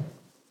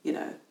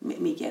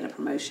 me getting a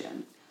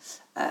promotion.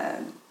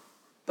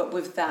 But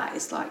with that,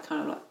 it's like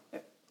kind of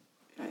like,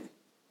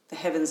 the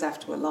heavens have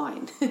to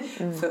align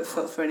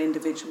for an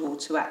individual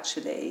to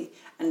actually,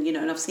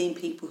 and I've seen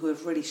people who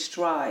have really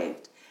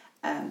strived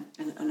and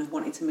have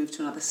wanted to move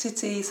to another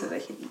city so they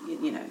can,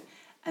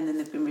 and then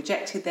they've been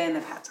rejected there and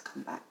they've had to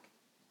come back.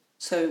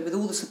 So with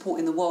all the support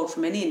in the world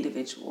from any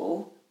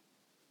individual,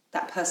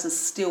 that person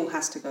still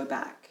has to go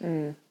back.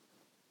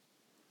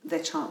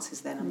 Their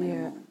chances then are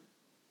minimal.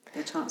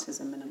 Their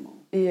chances are minimal.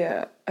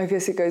 Yeah, I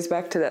guess it goes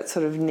back to that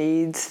sort of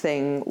needs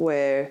thing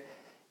where,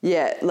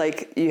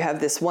 like you have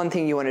this one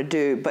thing you want to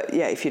do, but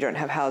if you don't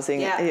have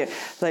housing,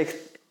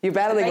 like you're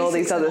battling all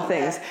these other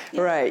things.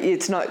 Right.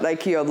 It's not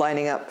like you're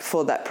lining up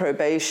for that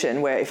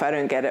probation where if I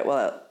don't get it,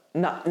 well,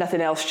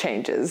 nothing else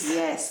changes.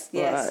 Yes.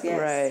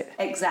 Right.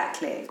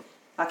 Exactly.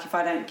 Like if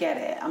I don't get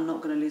it, I'm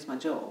not going to lose my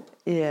job.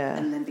 Yeah.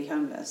 And then be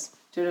homeless.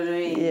 Do you know what I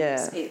mean?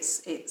 Yeah.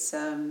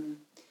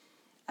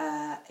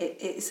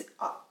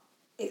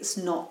 It's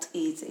not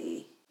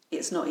easy.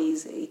 It's not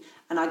easy.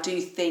 And I do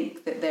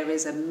think that there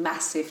is a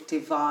massive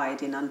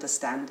divide in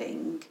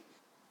understanding.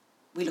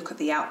 We look at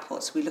the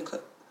outputs, we look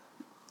at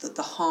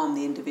the harm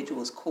the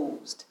individual's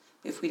caused.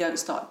 But if we don't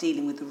start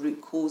dealing with the root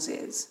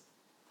causes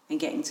and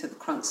getting to the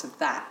crux of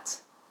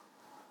that,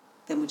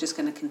 then we're just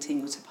going to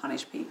continue to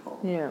punish people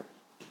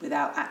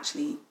without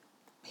actually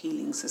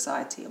healing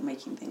society or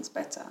making things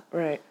better.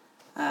 Right.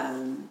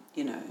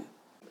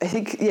 I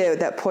think,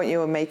 that point you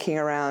were making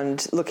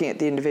around looking at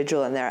the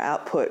individual and their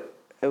output,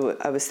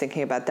 I was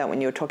thinking about that when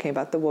you were talking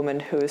about the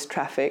woman who was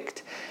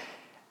trafficked,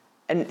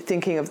 and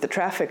thinking of the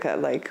trafficker,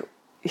 like,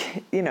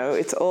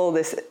 it's all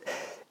this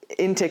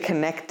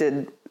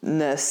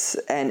interconnectedness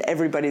and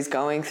everybody's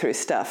going through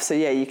stuff. So,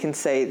 you can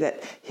say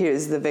that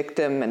here's the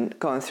victim and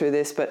going through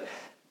this, but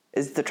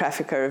is the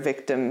trafficker a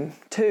victim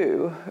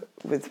too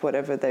with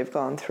whatever they've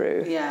gone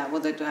through? Yeah,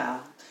 well,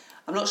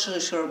 I'm not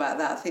sure about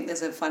that. I think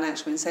there's a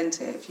financial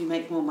incentive. You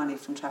make more money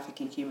from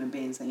trafficking human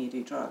beings than you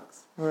do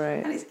drugs.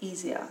 Right. And it's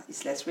easier.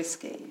 It's less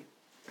risky.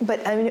 But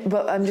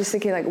I'm just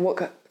thinking, like,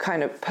 what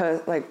kind of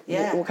person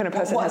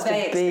has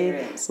to be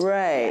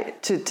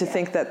right to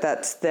think that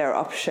that's their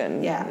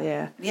option? No,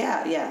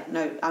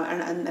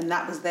 and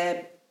that was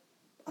their.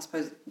 I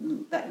suppose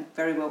that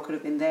very well could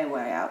have been their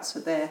way out. So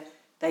they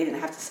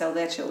didn't have to sell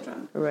their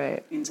children.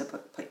 Right. Into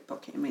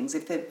pocket means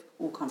if they've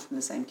all come from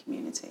the same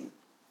community.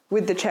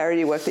 With the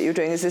charity work that you're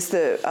doing, is this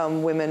the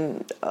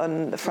women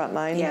on the front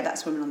line? Yeah,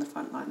 that's women on the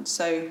front line.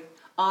 So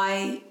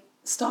I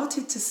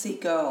started to see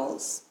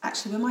girls.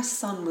 Actually, when my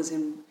son was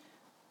in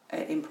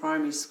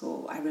primary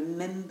school, I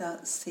remember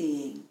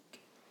seeing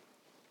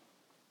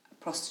a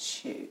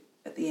prostitute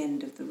at the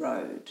end of the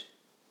road,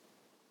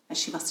 and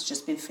she must have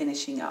just been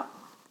finishing up,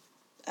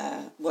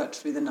 worked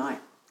through the night.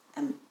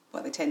 And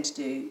what they tend to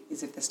do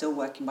is, if they're still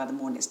working by the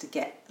morning, is to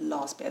get a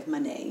last bit of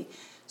money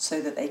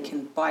so that they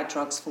can buy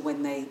drugs for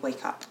when they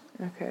wake up.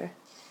 Okay.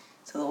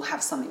 So they'll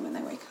have something when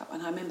they wake up.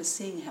 And I remember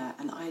seeing her,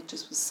 and I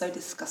just was so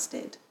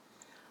disgusted.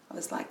 I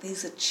was like,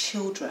 these are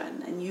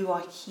children, and you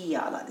are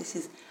here. Like, this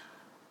is...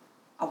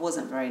 I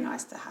wasn't very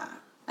nice to her.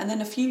 And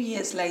then a few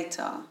years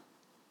later,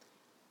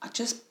 I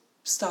just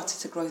started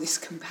to grow this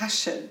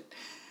compassion,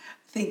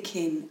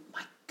 thinking,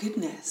 my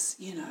goodness,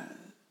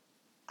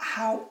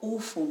 how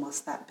awful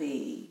must that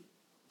be?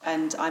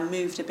 And I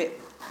moved a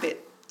bit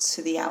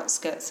to the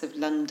outskirts of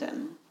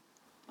London.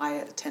 I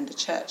attend a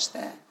church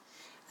there,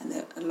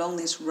 and along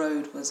this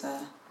road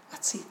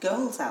I'd see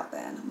girls out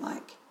there, and I'm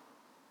like,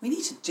 we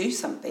need to do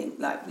something.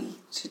 Like, we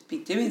should be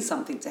doing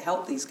something to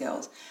help these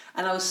girls.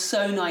 And I was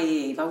so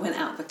naive. I went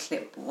out with a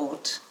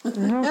clipboard.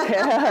 Okay.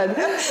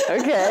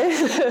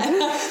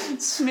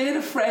 Me and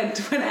a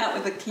friend went out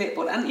with a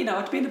clipboard, and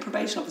I'd been a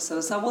probation officer,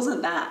 so I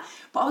wasn't that.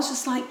 But I was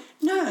just like,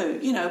 no,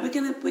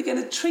 we're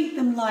gonna treat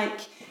them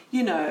like,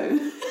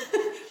 human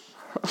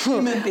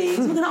beings.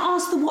 We're gonna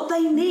ask them what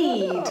they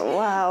need. Oh,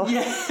 wow.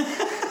 Yeah.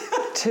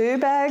 2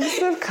 bags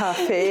of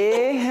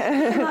coffee.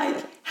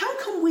 Like, how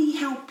can we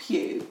help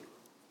you?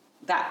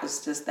 That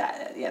was just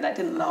that. Yeah, that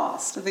didn't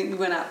last. I think we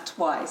went out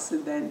twice,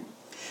 and then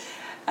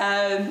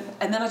I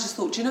just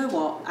thought, do you know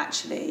what?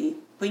 Actually,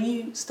 when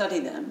you study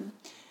them,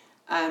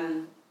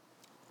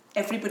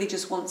 everybody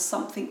just wants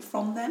something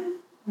from them.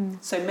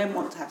 So men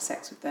want to have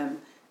sex with them.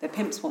 Their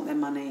pimps want their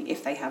money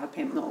if they have a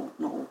pimp. Not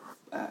all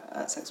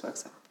sex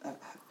workers have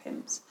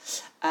pimps.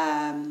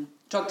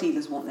 Drug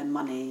dealers want their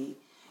money.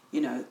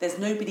 You know, there's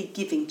nobody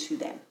giving to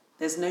them.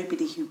 There's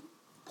nobody who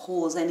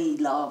pours any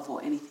love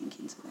or anything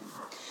into them.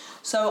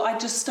 So I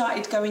just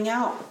started going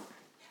out.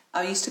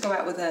 I used to go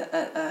out with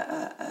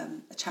a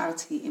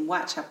charity in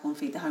Whitechapel and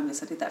feed the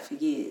homeless. I did that for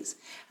years.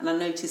 And I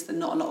noticed that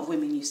not a lot of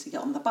women used to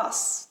get on the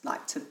bus,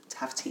 like to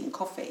have tea and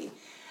coffee.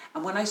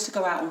 And when I used to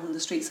go out on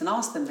the streets and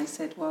ask them, they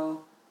said,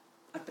 well,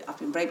 I've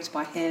been raped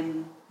by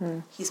him.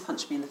 He's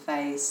punched me in the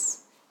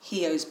face.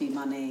 He owes me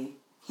money.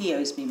 He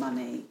owes me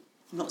money.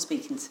 I'm not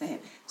speaking to him.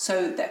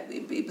 So that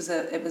it was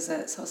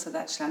a so I said,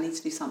 actually, I need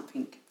to do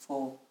something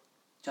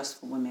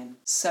just for women.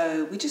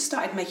 So we just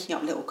started making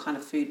up little kind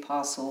of food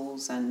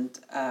parcels and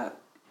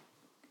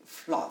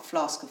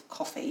flask of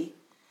coffee,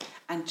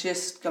 and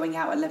just going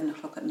out at 11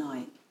 o'clock at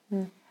night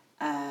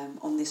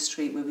on this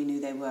street where we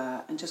knew they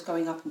were, and just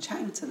going up and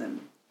chatting to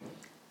them.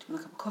 Do you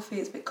want a cup of coffee?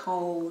 It's a bit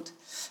cold.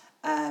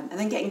 And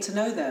then getting to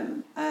know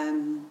them.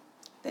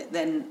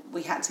 Then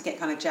we had to get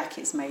kind of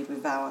jackets made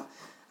with I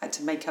had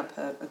to make up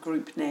a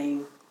group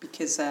name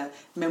because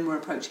men were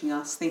approaching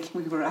us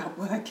thinking we were out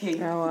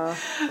working. Oh,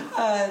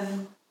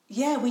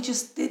 wow. We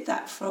just did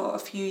that for a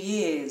few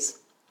years.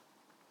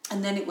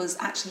 And then it was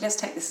actually, let's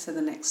take this to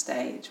the next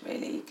stage,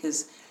 really,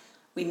 because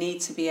we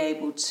need to be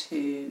able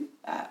to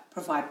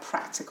provide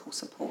practical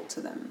support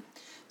to them.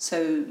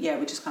 So,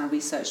 we just kind of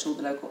researched all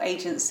the local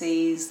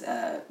agencies,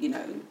 any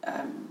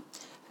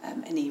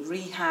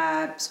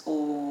rehabs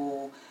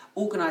or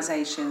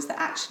organisations that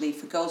actually,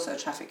 for girls that are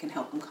trafficked, can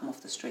help them come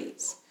off the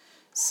streets.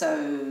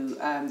 So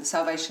the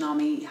Salvation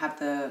Army have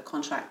the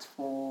contract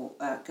for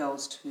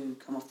girls to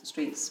come off the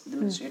streets with the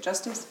Ministry of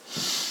Justice.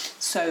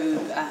 So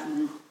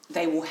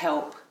they will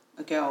help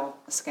a girl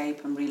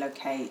escape and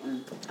relocate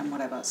and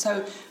whatever.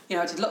 So,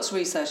 I did lots of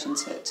research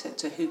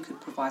into who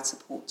could provide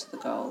support to the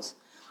girls.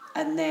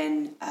 And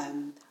then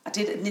I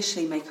did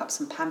initially make up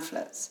some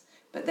pamphlets,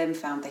 but then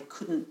found they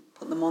couldn't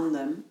put them on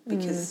them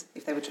because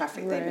if they were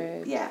trafficked,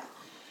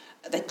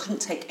 they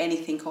couldn't take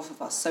anything off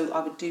of us. So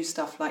I would do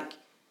stuff like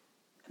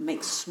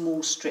make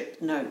small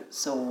strip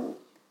notes or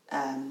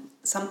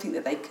something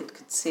that they could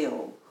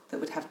conceal that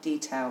would have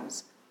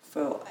details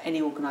for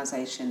any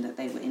organisation that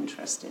they were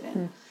interested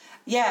in.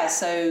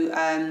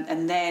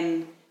 And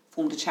then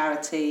formed a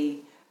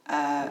charity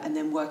and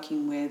then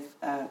working with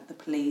the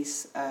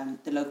police,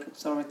 the local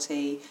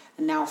authority,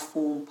 and now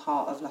form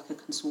part of like a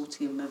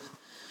consortium of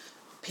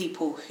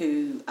people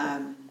who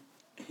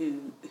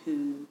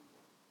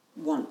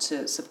want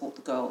to support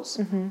the girls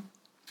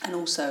and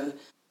also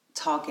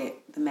target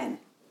the men,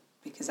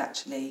 because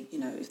actually,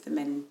 if the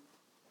men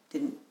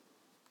didn't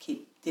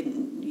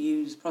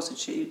use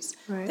prostitutes,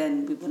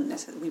 then we wouldn't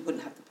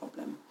have the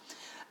problem.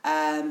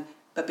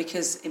 But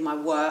because in my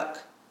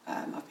work,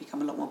 I've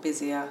become a lot more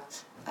busier.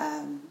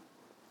 I'm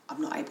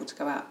not able to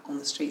go out on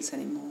the streets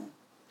anymore.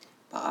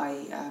 But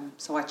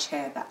I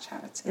chair that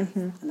charity,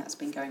 and that's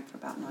been going for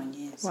about 9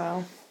 years.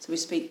 Wow! So we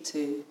speak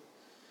to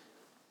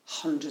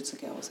hundreds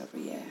of girls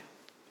every year,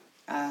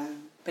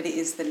 but it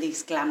is the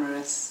least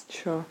glamorous.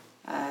 Sure.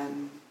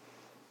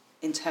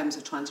 In terms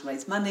of trying to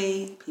raise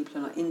money, people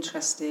are not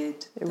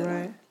interested.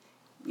 Right.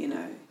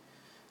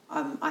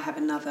 I have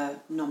another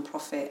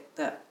non-profit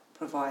that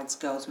provides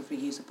girls with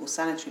reusable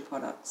sanitary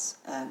products.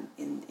 I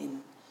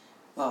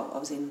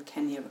was in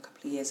Kenya a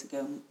couple of years ago,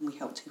 and we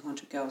helped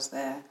 200 girls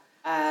there.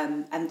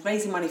 And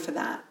raising money for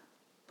that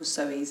was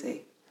so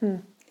easy.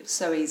 It was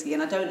so easy.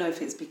 And I don't know if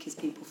it's because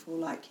people feel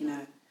like,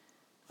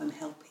 I'm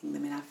helping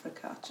them in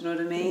Africa. Do you know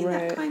what I mean?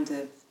 Right. That kind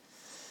of,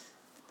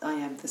 I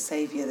am the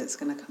saviour that's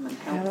going to come and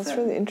help them. That's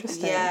really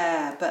interesting.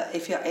 Yeah, but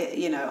if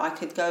I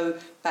could go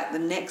back the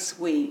next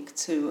week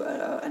to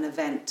an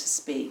event to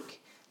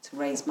speak, to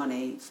raise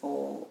money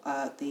for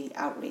the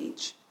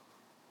outreach.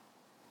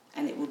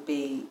 And it would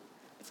be,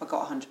 if I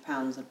got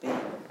 £100, I'd be...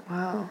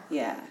 Wow.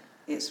 Yeah,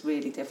 it's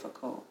really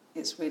difficult.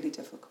 It's really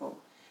difficult.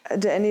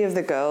 Do any of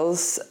the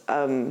girls,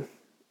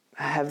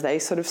 have they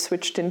sort of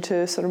switched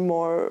into sort of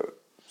more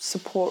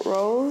support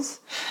roles?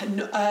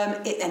 No,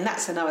 and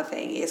that's another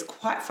thing. It's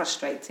quite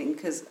frustrating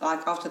because,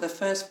 like, after the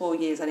first 4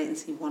 years, I didn't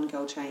see one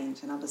girl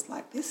change, and I was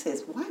like,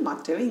 why am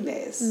I doing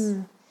this?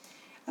 And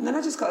then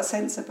I just got a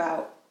sense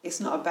about, it's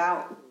not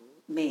about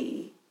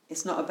me.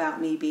 It's not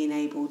about me being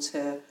able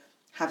to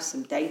have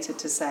some data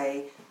to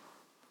say,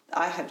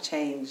 I have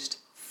changed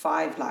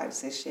 5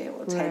 lives this year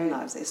or 10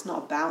 lives. It's not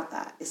about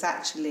that. It's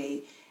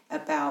actually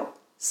about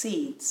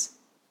seeds.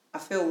 I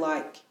feel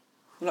like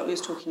we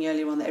was talking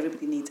earlier on, that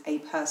everybody needs a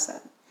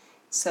person.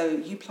 So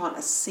you plant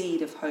a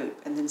seed of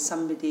hope, and then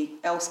somebody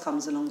else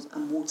comes along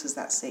and waters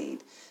that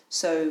seed.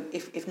 So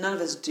if none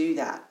of us do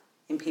that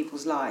in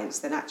people's lives,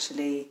 then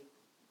actually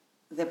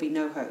there'll be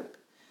no hope.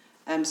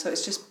 So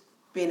it's just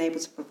being able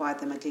to provide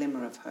them a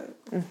glimmer of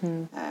hope.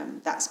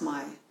 That's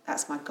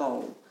my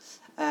goal.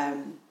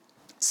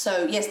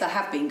 So yes, there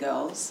have been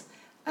girls,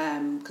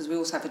 because we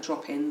also have a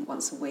drop-in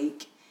once a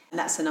week. And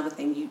that's another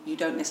thing, you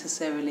don't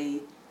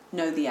necessarily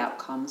know the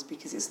outcomes,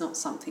 because it's not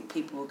something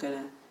people are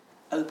going to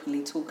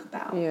openly talk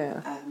about.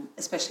 Yeah.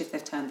 Especially if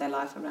they've turned their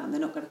life around. They're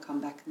not going to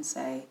come back and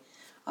say,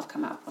 I've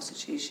come out of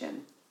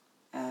prostitution,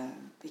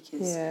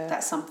 because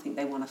that's something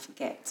they want to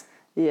forget.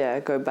 Yeah,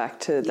 go back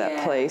to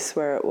that place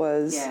where it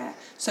was. Yeah.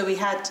 So we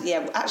had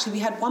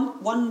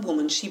one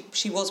woman.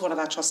 She was one of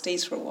our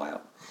trustees for a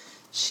while.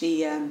 She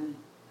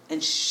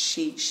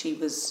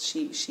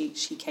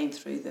came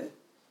through the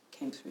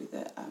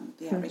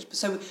outreach.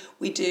 So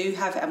we do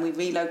have, and we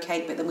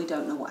relocate, but then we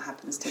don't know what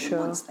happens to them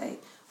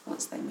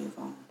once they move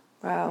on.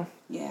 Wow.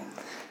 Yeah.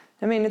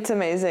 I mean, it's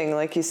amazing.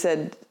 Like you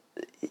said,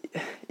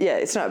 yeah,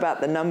 it's not about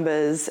the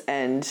numbers,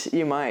 and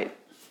you might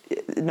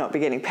not be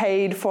getting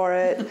paid for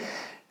it,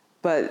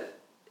 but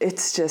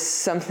it's just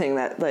something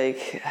that,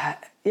 like,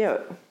 you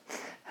know,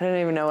 I don't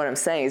even know what I'm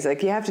saying. It's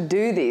like you have to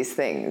do these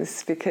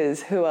things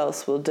because who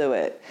else will do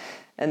it?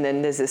 And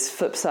then there's this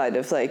flip side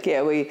of like,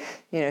 yeah, we,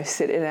 you know,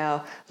 sit in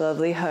our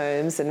lovely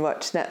homes and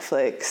watch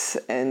Netflix,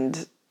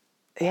 and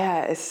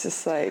yeah, it's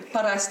just like.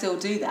 But I still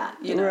do that,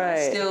 you know.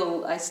 Right.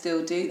 I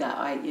still do that.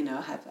 I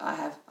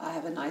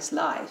have a nice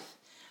life.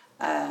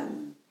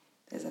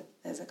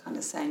 There's a kind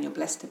of saying, you're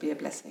blessed to be a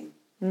blessing.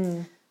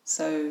 Mm.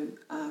 So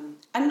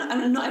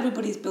and not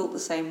everybody's built the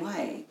same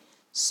way.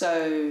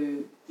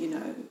 So, you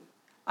know,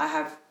 I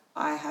have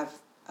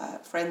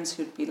friends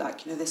who'd be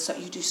like, you know,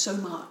 you do so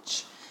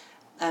much.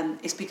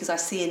 It's because I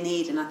see a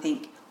need and I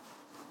think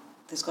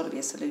there's got to be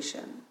a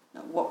solution.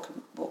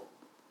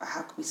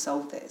 How can we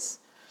solve this?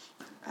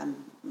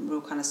 I'm a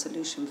real kind of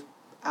solution,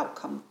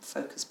 outcome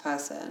focused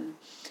person.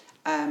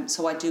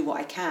 So I do what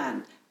I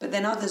can, but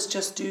then others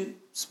just do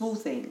small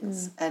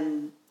things,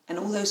 and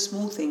all those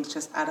small things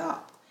just add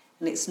up.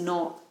 And it's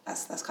not,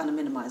 that's kind of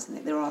minimising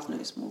it. There are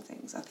no small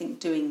things. I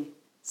think doing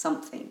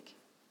something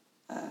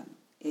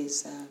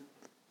is.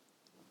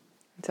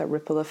 It's a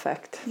ripple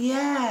effect.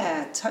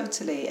 Yeah,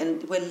 totally.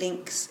 And we're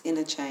links in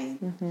a chain.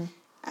 Mm-hmm.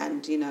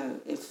 And, you know,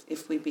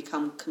 if we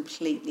become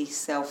completely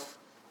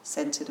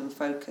self-centred and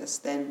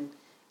focused, then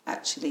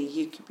actually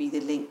you could be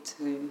the link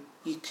to,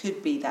 you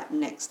could be that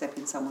next step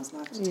in someone's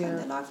life to turn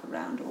their life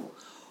around.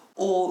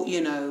 Or,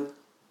 you know,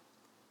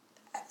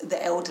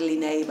 the elderly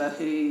neighbour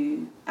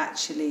who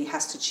actually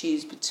has to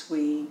choose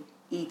between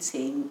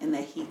eating and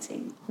their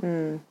heating,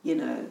 you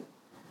know.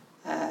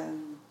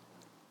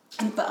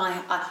 But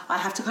I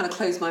have to kind of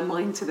close my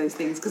mind to those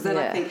things, because then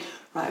I think,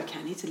 right, okay,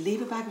 I need to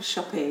leave a bag of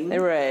shopping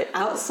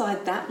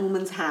outside that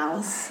woman's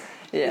house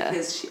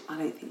because I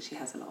don't think she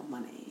has a lot of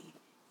money,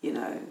 you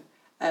know,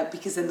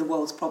 because then the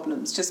world's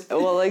problems just...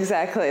 Well,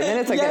 exactly. And then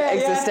it's like an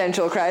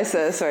existential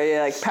crisis where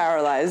you're like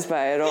paralyzed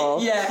by it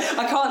all. Yeah,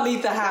 I can't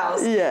leave the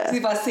house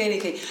if I see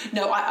anything.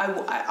 No,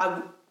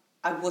 I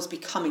was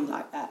becoming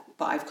like that,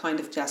 but I've kind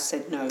of just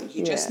said, no,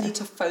 you just need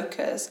to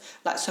focus.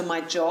 Like, so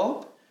my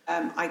job...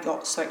 I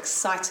got so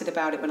excited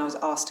about it when I was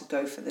asked to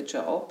go for the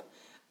job.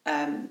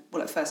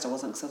 Well, at first I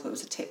wasn't, because I thought it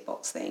was a tick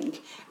box thing.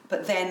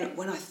 But then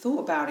when I thought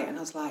about it, and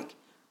I was like,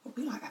 well,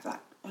 we have I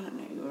don't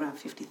know, around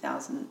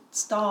 50,000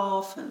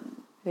 staff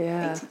and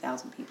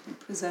 80,000 people in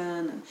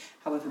prison, and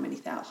however many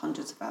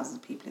hundreds of thousands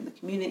of people in the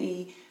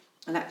community.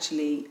 And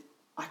actually,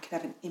 I could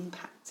have an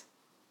impact.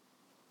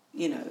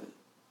 You know,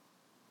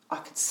 I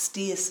could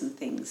steer some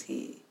things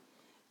here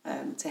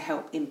to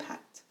help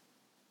impact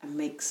and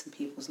make some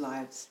people's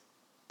lives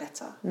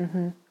better.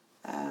 Mm-hmm.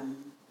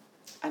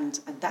 And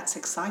that's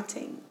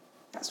exciting.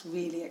 That's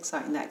really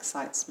exciting. That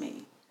excites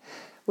me.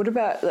 What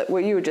about like,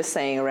 what you were just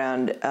saying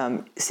around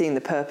seeing the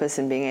purpose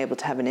and being able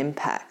to have an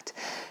impact?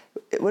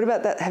 What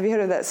about that? Have you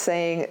heard of that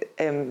saying,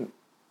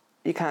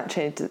 you can't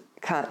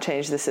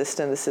change the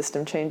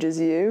system changes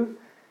you?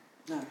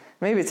 No.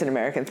 Maybe it's an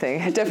American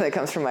thing. It definitely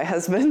comes from my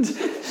husband.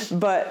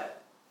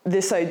 But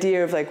this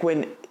idea of like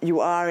when you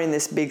are in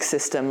this big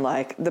system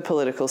like the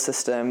political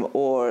system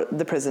or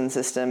the prison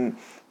system,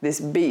 this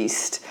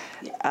beast,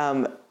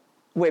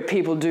 where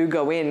people do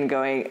go in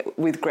going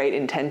with great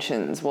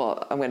intentions,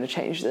 well, I'm going to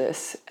change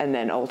this, and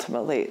then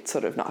ultimately it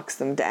sort of knocks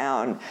them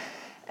down.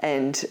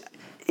 And,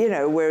 you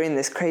know, we're in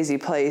this crazy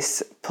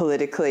place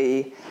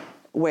politically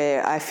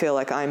where I feel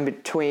like I'm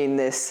between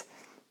this,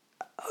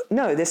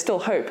 no, there's still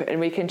hope and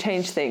we can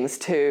change things,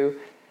 to,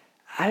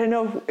 I don't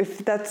know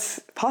if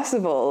that's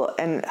possible.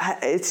 And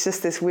it's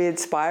just this weird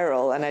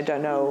spiral, and I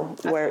don't know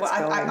where it's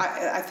going.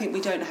 I think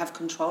we don't have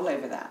control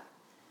over that.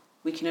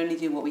 We can only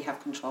do what we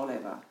have control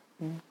over.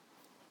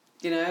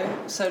 You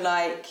know? So,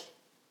 like,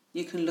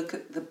 you can look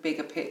at the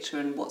bigger picture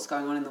and what's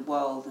going on in the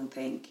world and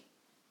think,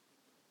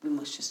 we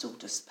must just all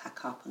just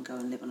pack up and go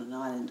and live on an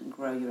island and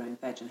grow your own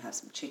veg and have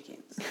some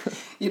chickens.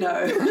 You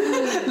know?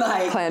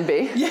 Like... Plan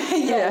B.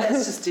 Yeah,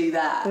 let's just do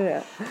that.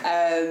 Yeah.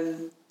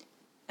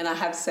 And I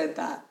have said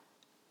that.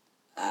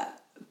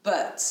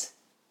 But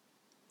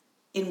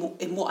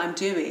in what I'm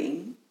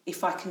doing,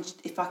 if I can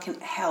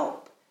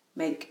help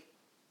make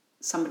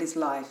somebody's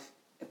life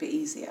a bit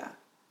easier,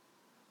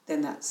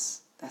 then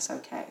that's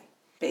okay.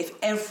 But if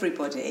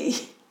everybody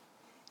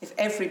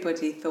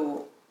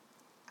thought,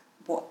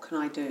 what can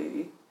I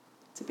do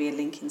to be a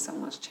link in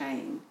someone's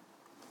chain,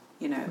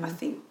 you know, I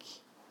think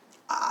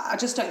I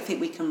just don't think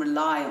we can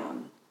rely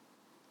on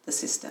the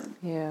system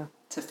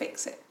to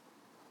fix it.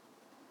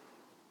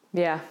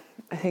 Yeah,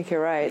 I think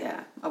you're right.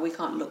 Yeah, we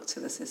can't look to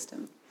the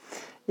system.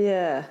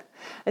 Yeah,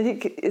 I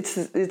think it's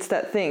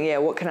that thing. Yeah,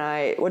 what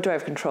do I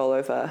have control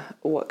over?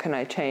 What can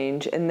I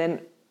change? And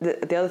then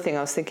the other thing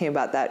I was thinking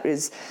about that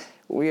is,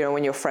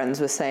 when your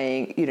friends were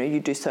saying, you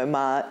do so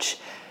much,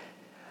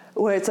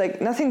 where it's like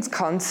nothing's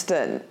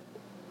constant.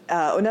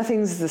 Or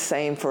nothing's the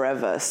same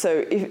forever.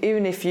 So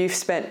even if you've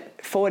spent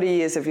 40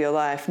 years of your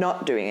life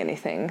not doing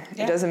anything,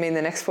 it doesn't mean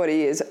the next 40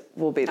 years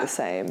will be the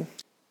same.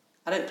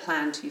 I don't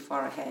plan too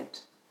far ahead.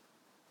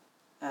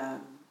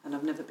 And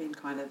I've never been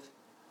kind of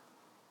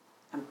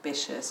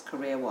ambitious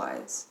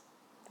career-wise.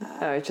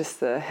 Just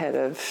the head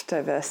of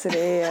diversity.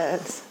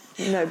 It's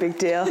no big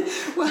deal.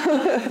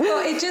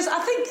 well,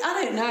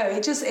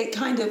 it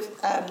kind of,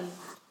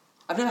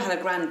 I've never had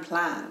a grand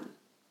plan.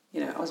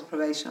 I was a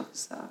probation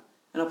officer.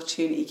 An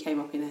opportunity came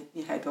up in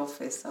your head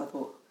office, so I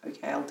thought,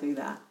 okay, I'll do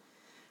that.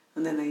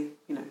 And then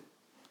there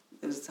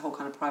was this whole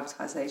kind of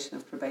privatisation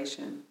of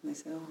probation, and they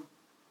said,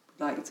 we'd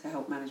like you to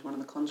help manage one of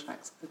the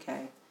contracts.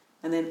 Okay.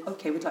 And then,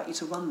 okay, we'd like you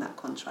to run that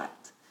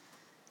contract,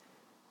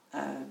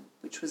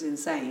 which was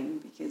insane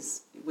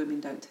because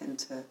women don't tend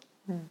to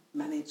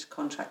manage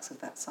contracts of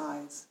that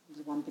size. It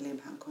was a £1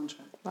 billion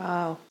contract.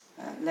 Wow.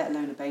 Let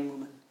alone a BAME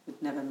woman who'd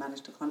never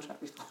managed a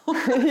contract before.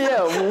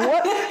 Yeah,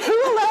 what? Who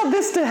allowed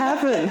this to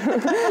happen?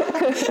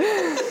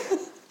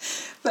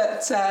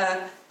 But,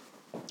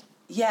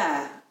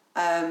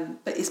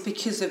 but it's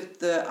because of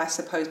I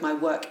suppose, my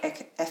work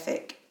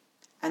ethic.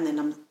 And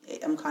then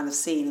I'm kind of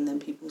seen, and then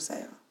people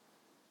say,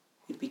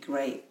 you'd be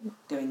great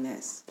doing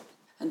this.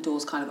 And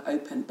doors kind of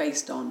open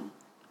based on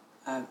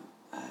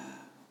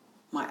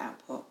my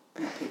output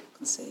and what people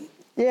can see.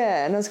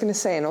 Yeah, and I was going to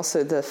say, and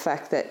also the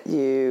fact that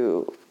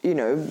you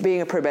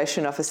being a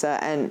probation officer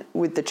and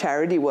with the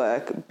charity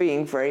work,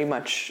 being very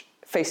much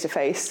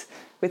face-to-face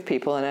with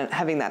people and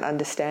having that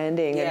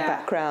understanding and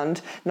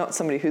background, not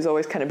somebody who's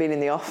always kind of been in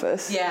the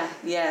office.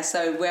 Yeah.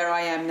 So where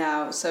I am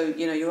now,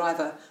 you're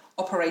either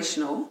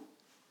operational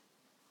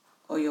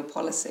or you're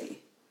policy.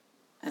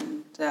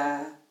 And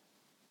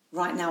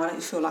right now I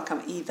don't feel like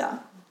I'm either.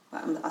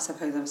 I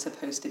suppose I'm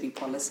supposed to be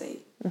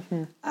policy.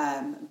 Mm-hmm.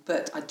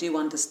 But I do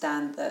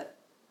understand that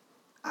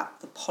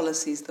the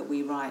policies that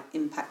we write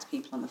impact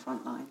people on the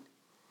front line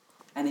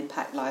and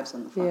impact lives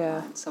on the front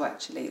line. So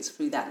actually it's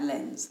through that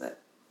lens that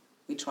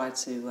we try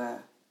to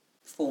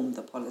form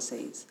the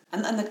policies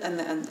and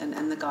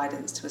the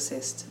guidance to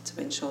assist to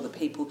ensure that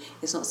people,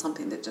 it's not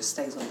something that just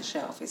stays on the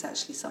shelf, it's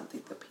actually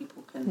something that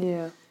people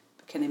can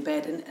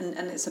embed.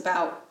 And it's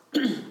about,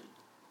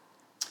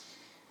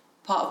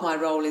 part of my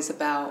role is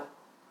about,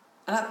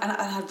 and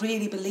I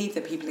really believe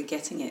that people are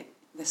getting it.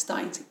 They're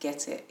starting to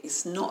get it.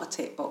 It's not a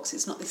tick box.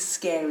 It's not this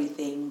scary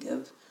thing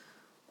of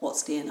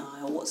what's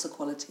D&I or what's the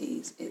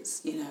qualities.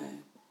 It's,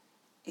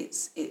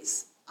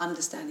 it's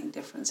understanding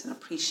difference and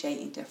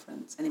appreciating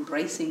difference and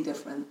embracing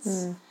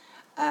difference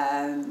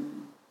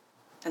and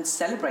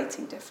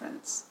celebrating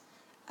difference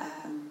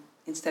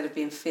instead of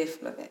being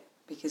fearful of it,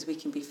 because we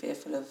can be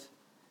fearful of,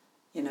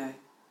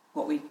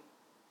 what we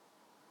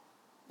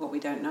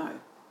don't know.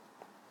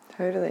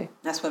 Totally.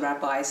 That's where our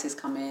biases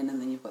come in,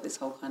 and then you've got this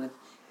whole kind of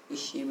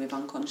issue with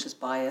unconscious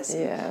bias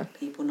and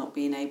people not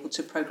being able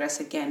to progress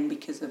again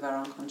because of our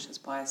unconscious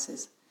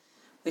biases,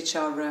 which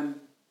are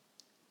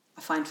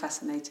I find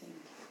fascinating.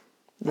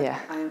 Yeah,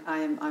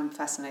 I'm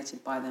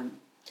fascinated by them.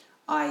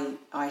 I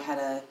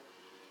had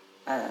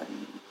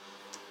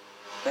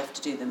we have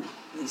to do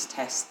these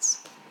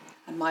tests,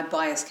 and my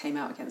bias came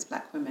out against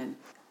black women.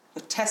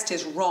 The test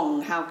is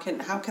wrong. How can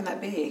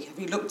that be? Have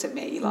you looked at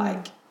me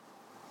like?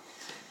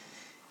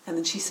 And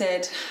then she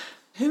said,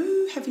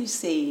 "Who have you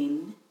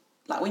seen?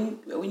 Like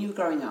when you were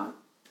growing up,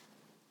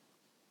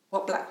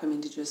 what black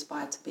women did you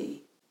aspire to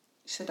be?"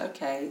 She said,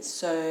 "Okay,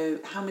 so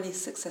how many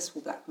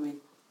successful black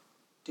women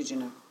did you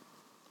know?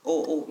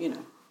 Or in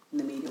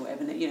the media or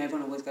whatever.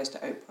 Everyone always goes to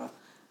Oprah,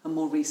 and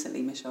more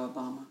recently Michelle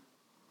Obama."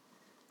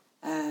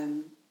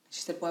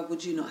 She said, "Why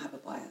would you not have a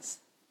bias?"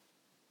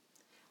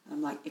 And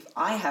I'm like, if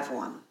I have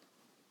one,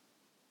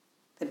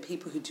 then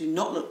people who do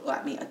not look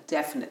like me are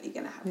definitely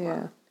going to have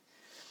one.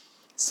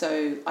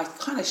 So I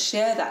kind of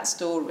share that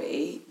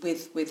story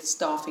with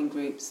staffing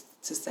groups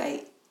to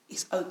say,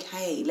 it's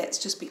okay, let's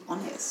just be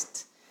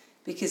honest.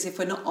 Because if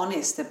we're not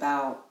honest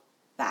about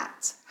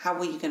that, how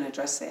are you going to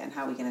address it and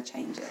how are we going to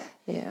change it?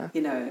 Yeah.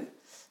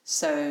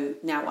 So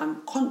now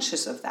I'm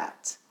conscious of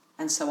that.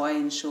 And so I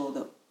ensure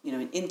that,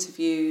 in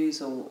interviews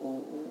or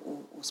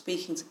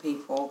speaking to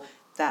people,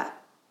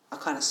 that I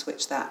kind of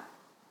switch that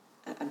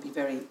and be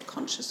very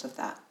conscious of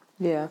that.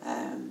 Yeah.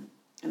 And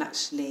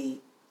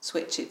actually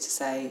switch it to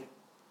say,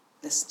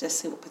 let's just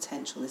see what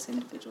potential this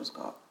individual's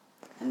got,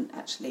 and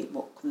actually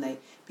what can they,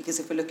 because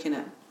if we're looking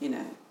at,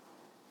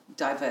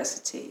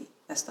 diversity,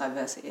 that's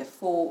diversity of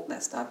thought,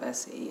 that's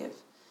diversity of,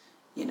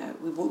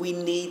 we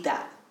need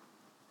that.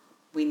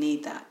 We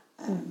need that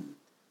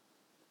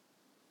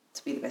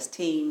to be the best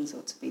teams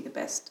or to be the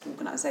best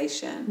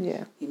organisation.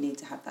 Yeah. You need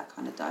to have that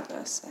kind of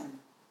diverse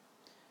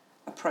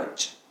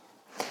approach.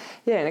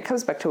 Yeah, and it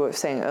comes back to what we were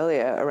saying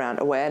earlier around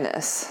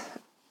awareness,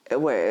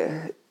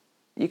 where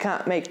you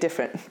can't make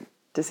different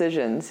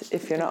decisions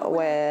if you're not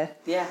aware.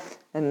 Yeah.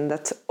 And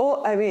that's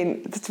all, I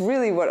mean, that's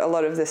really what a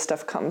lot of this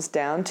stuff comes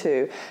down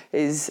to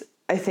is,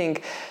 I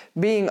think,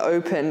 being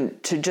open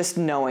to just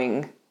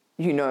knowing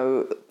you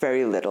know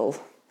very little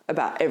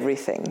about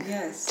everything.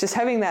 Yes. Just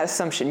having that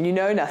assumption, you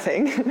know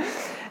nothing,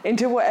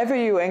 into whatever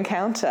you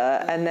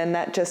encounter, and then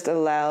that just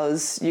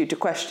allows you to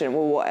question,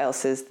 well, what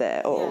else is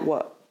there? Or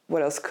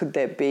what else could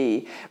there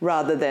be?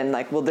 Rather than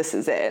like, well, this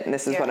is it, and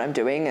this is what I'm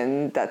doing,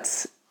 and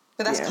that's...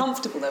 But that's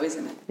comfortable though,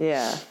 isn't it?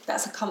 Yeah.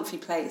 That's a comfy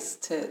place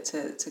to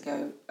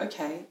go,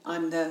 okay,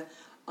 I'm a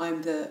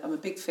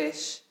big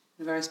fish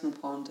in a very small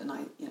pond, and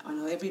I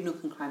know every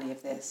nook and cranny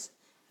of this.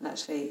 And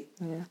actually,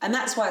 and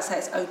that's why I say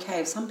it's okay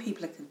if some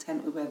people are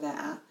content with where they're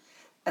at,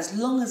 as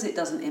long as it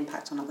doesn't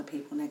impact on other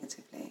people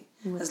negatively,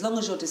 as long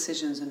as your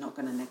decisions are not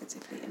going to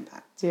negatively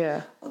impact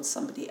on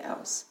somebody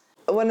else.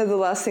 One of the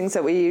last things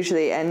that we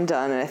usually end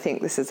on, and I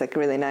think this is like a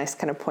really nice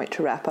kind of point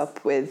to wrap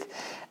up with,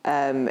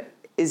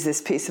 is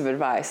this piece of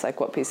advice. Like,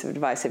 what piece of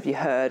advice have you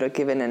heard or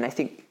given? And I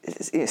think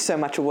so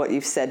much of what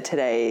you've said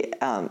today,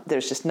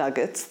 there's just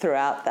nuggets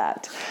throughout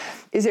that.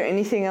 Is there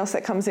anything else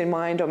that comes in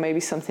mind, or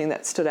maybe something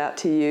that stood out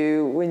to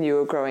you when you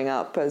were growing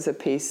up as a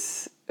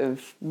piece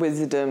of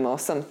wisdom or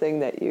something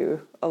that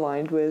you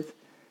aligned with?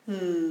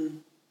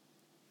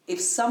 If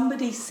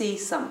somebody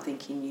sees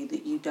something in you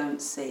that you don't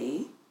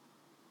see,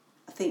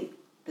 I think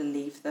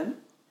believe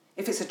them.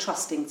 If it's a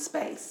trusting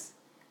space,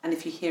 and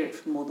if you hear it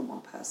from more than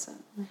one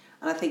person.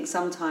 And I think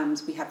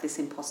sometimes we have this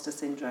imposter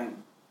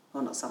syndrome.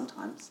 Well, not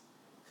sometimes.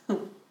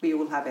 We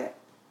all have it,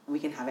 and we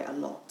can have it a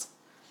lot.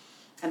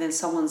 And then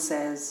someone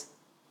says,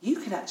 you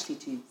could actually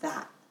do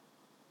that.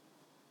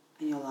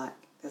 And you're like,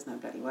 there's no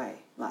bloody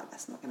way. Like,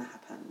 that's not going to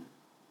happen.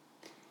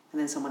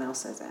 And then someone else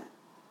says it.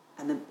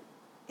 And then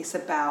it's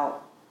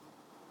about,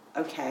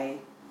 okay,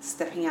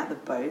 stepping out the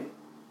boat.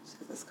 So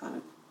this kind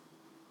of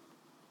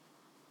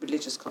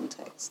religious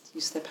context.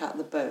 You step out of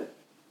the boat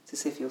to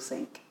see if you'll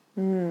sink.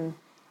 And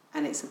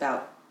it's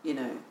about,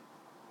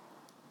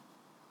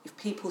 if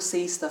people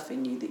see stuff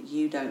in you that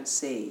you don't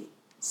see,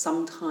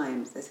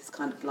 sometimes there's this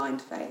kind of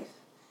blind faith,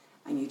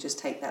 and you just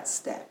take that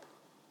step.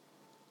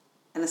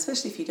 And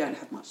especially if you don't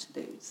have much to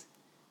lose,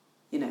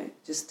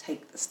 just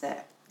take the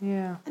step.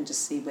 Yeah. And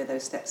just see where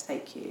those steps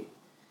take you.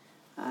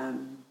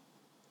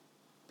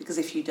 Because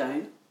if you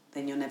don't,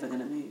 then you're never going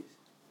to move.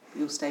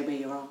 You'll stay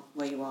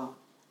where you are,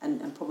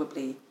 and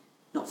probably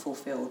not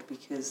fulfilled,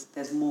 because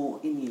there's more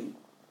in you.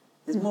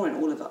 There's more in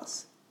all of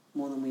us,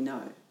 more than we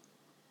know.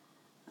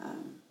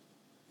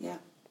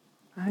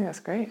 I think that's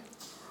great.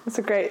 That's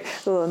a great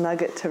little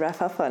nugget to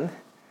wrap up on.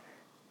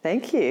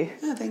 Thank you.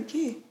 Oh, thank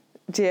you.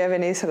 Do you have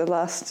any sort of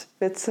last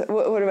bits?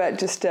 What about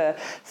just a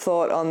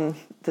thought on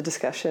the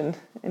discussion?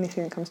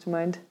 Anything that comes to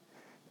mind?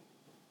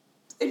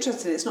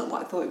 Interesting. It's not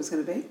what I thought it was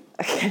going to be.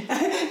 Okay.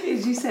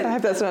 As you said. I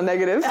hope that's not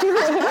negative. No.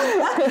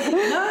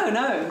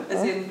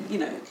 As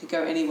in, it could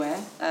go anywhere.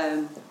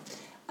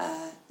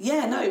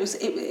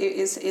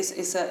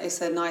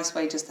 It's a nice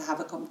way just to have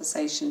a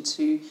conversation,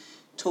 to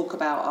talk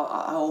about.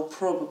 I'll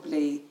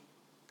probably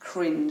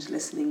cringe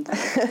listening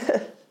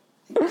back.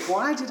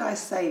 Why did I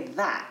say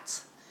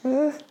that?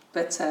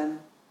 But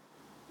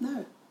no,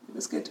 it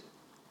was good.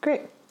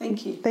 Great.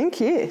 Thank you.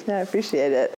 Thank you. No, I appreciate it.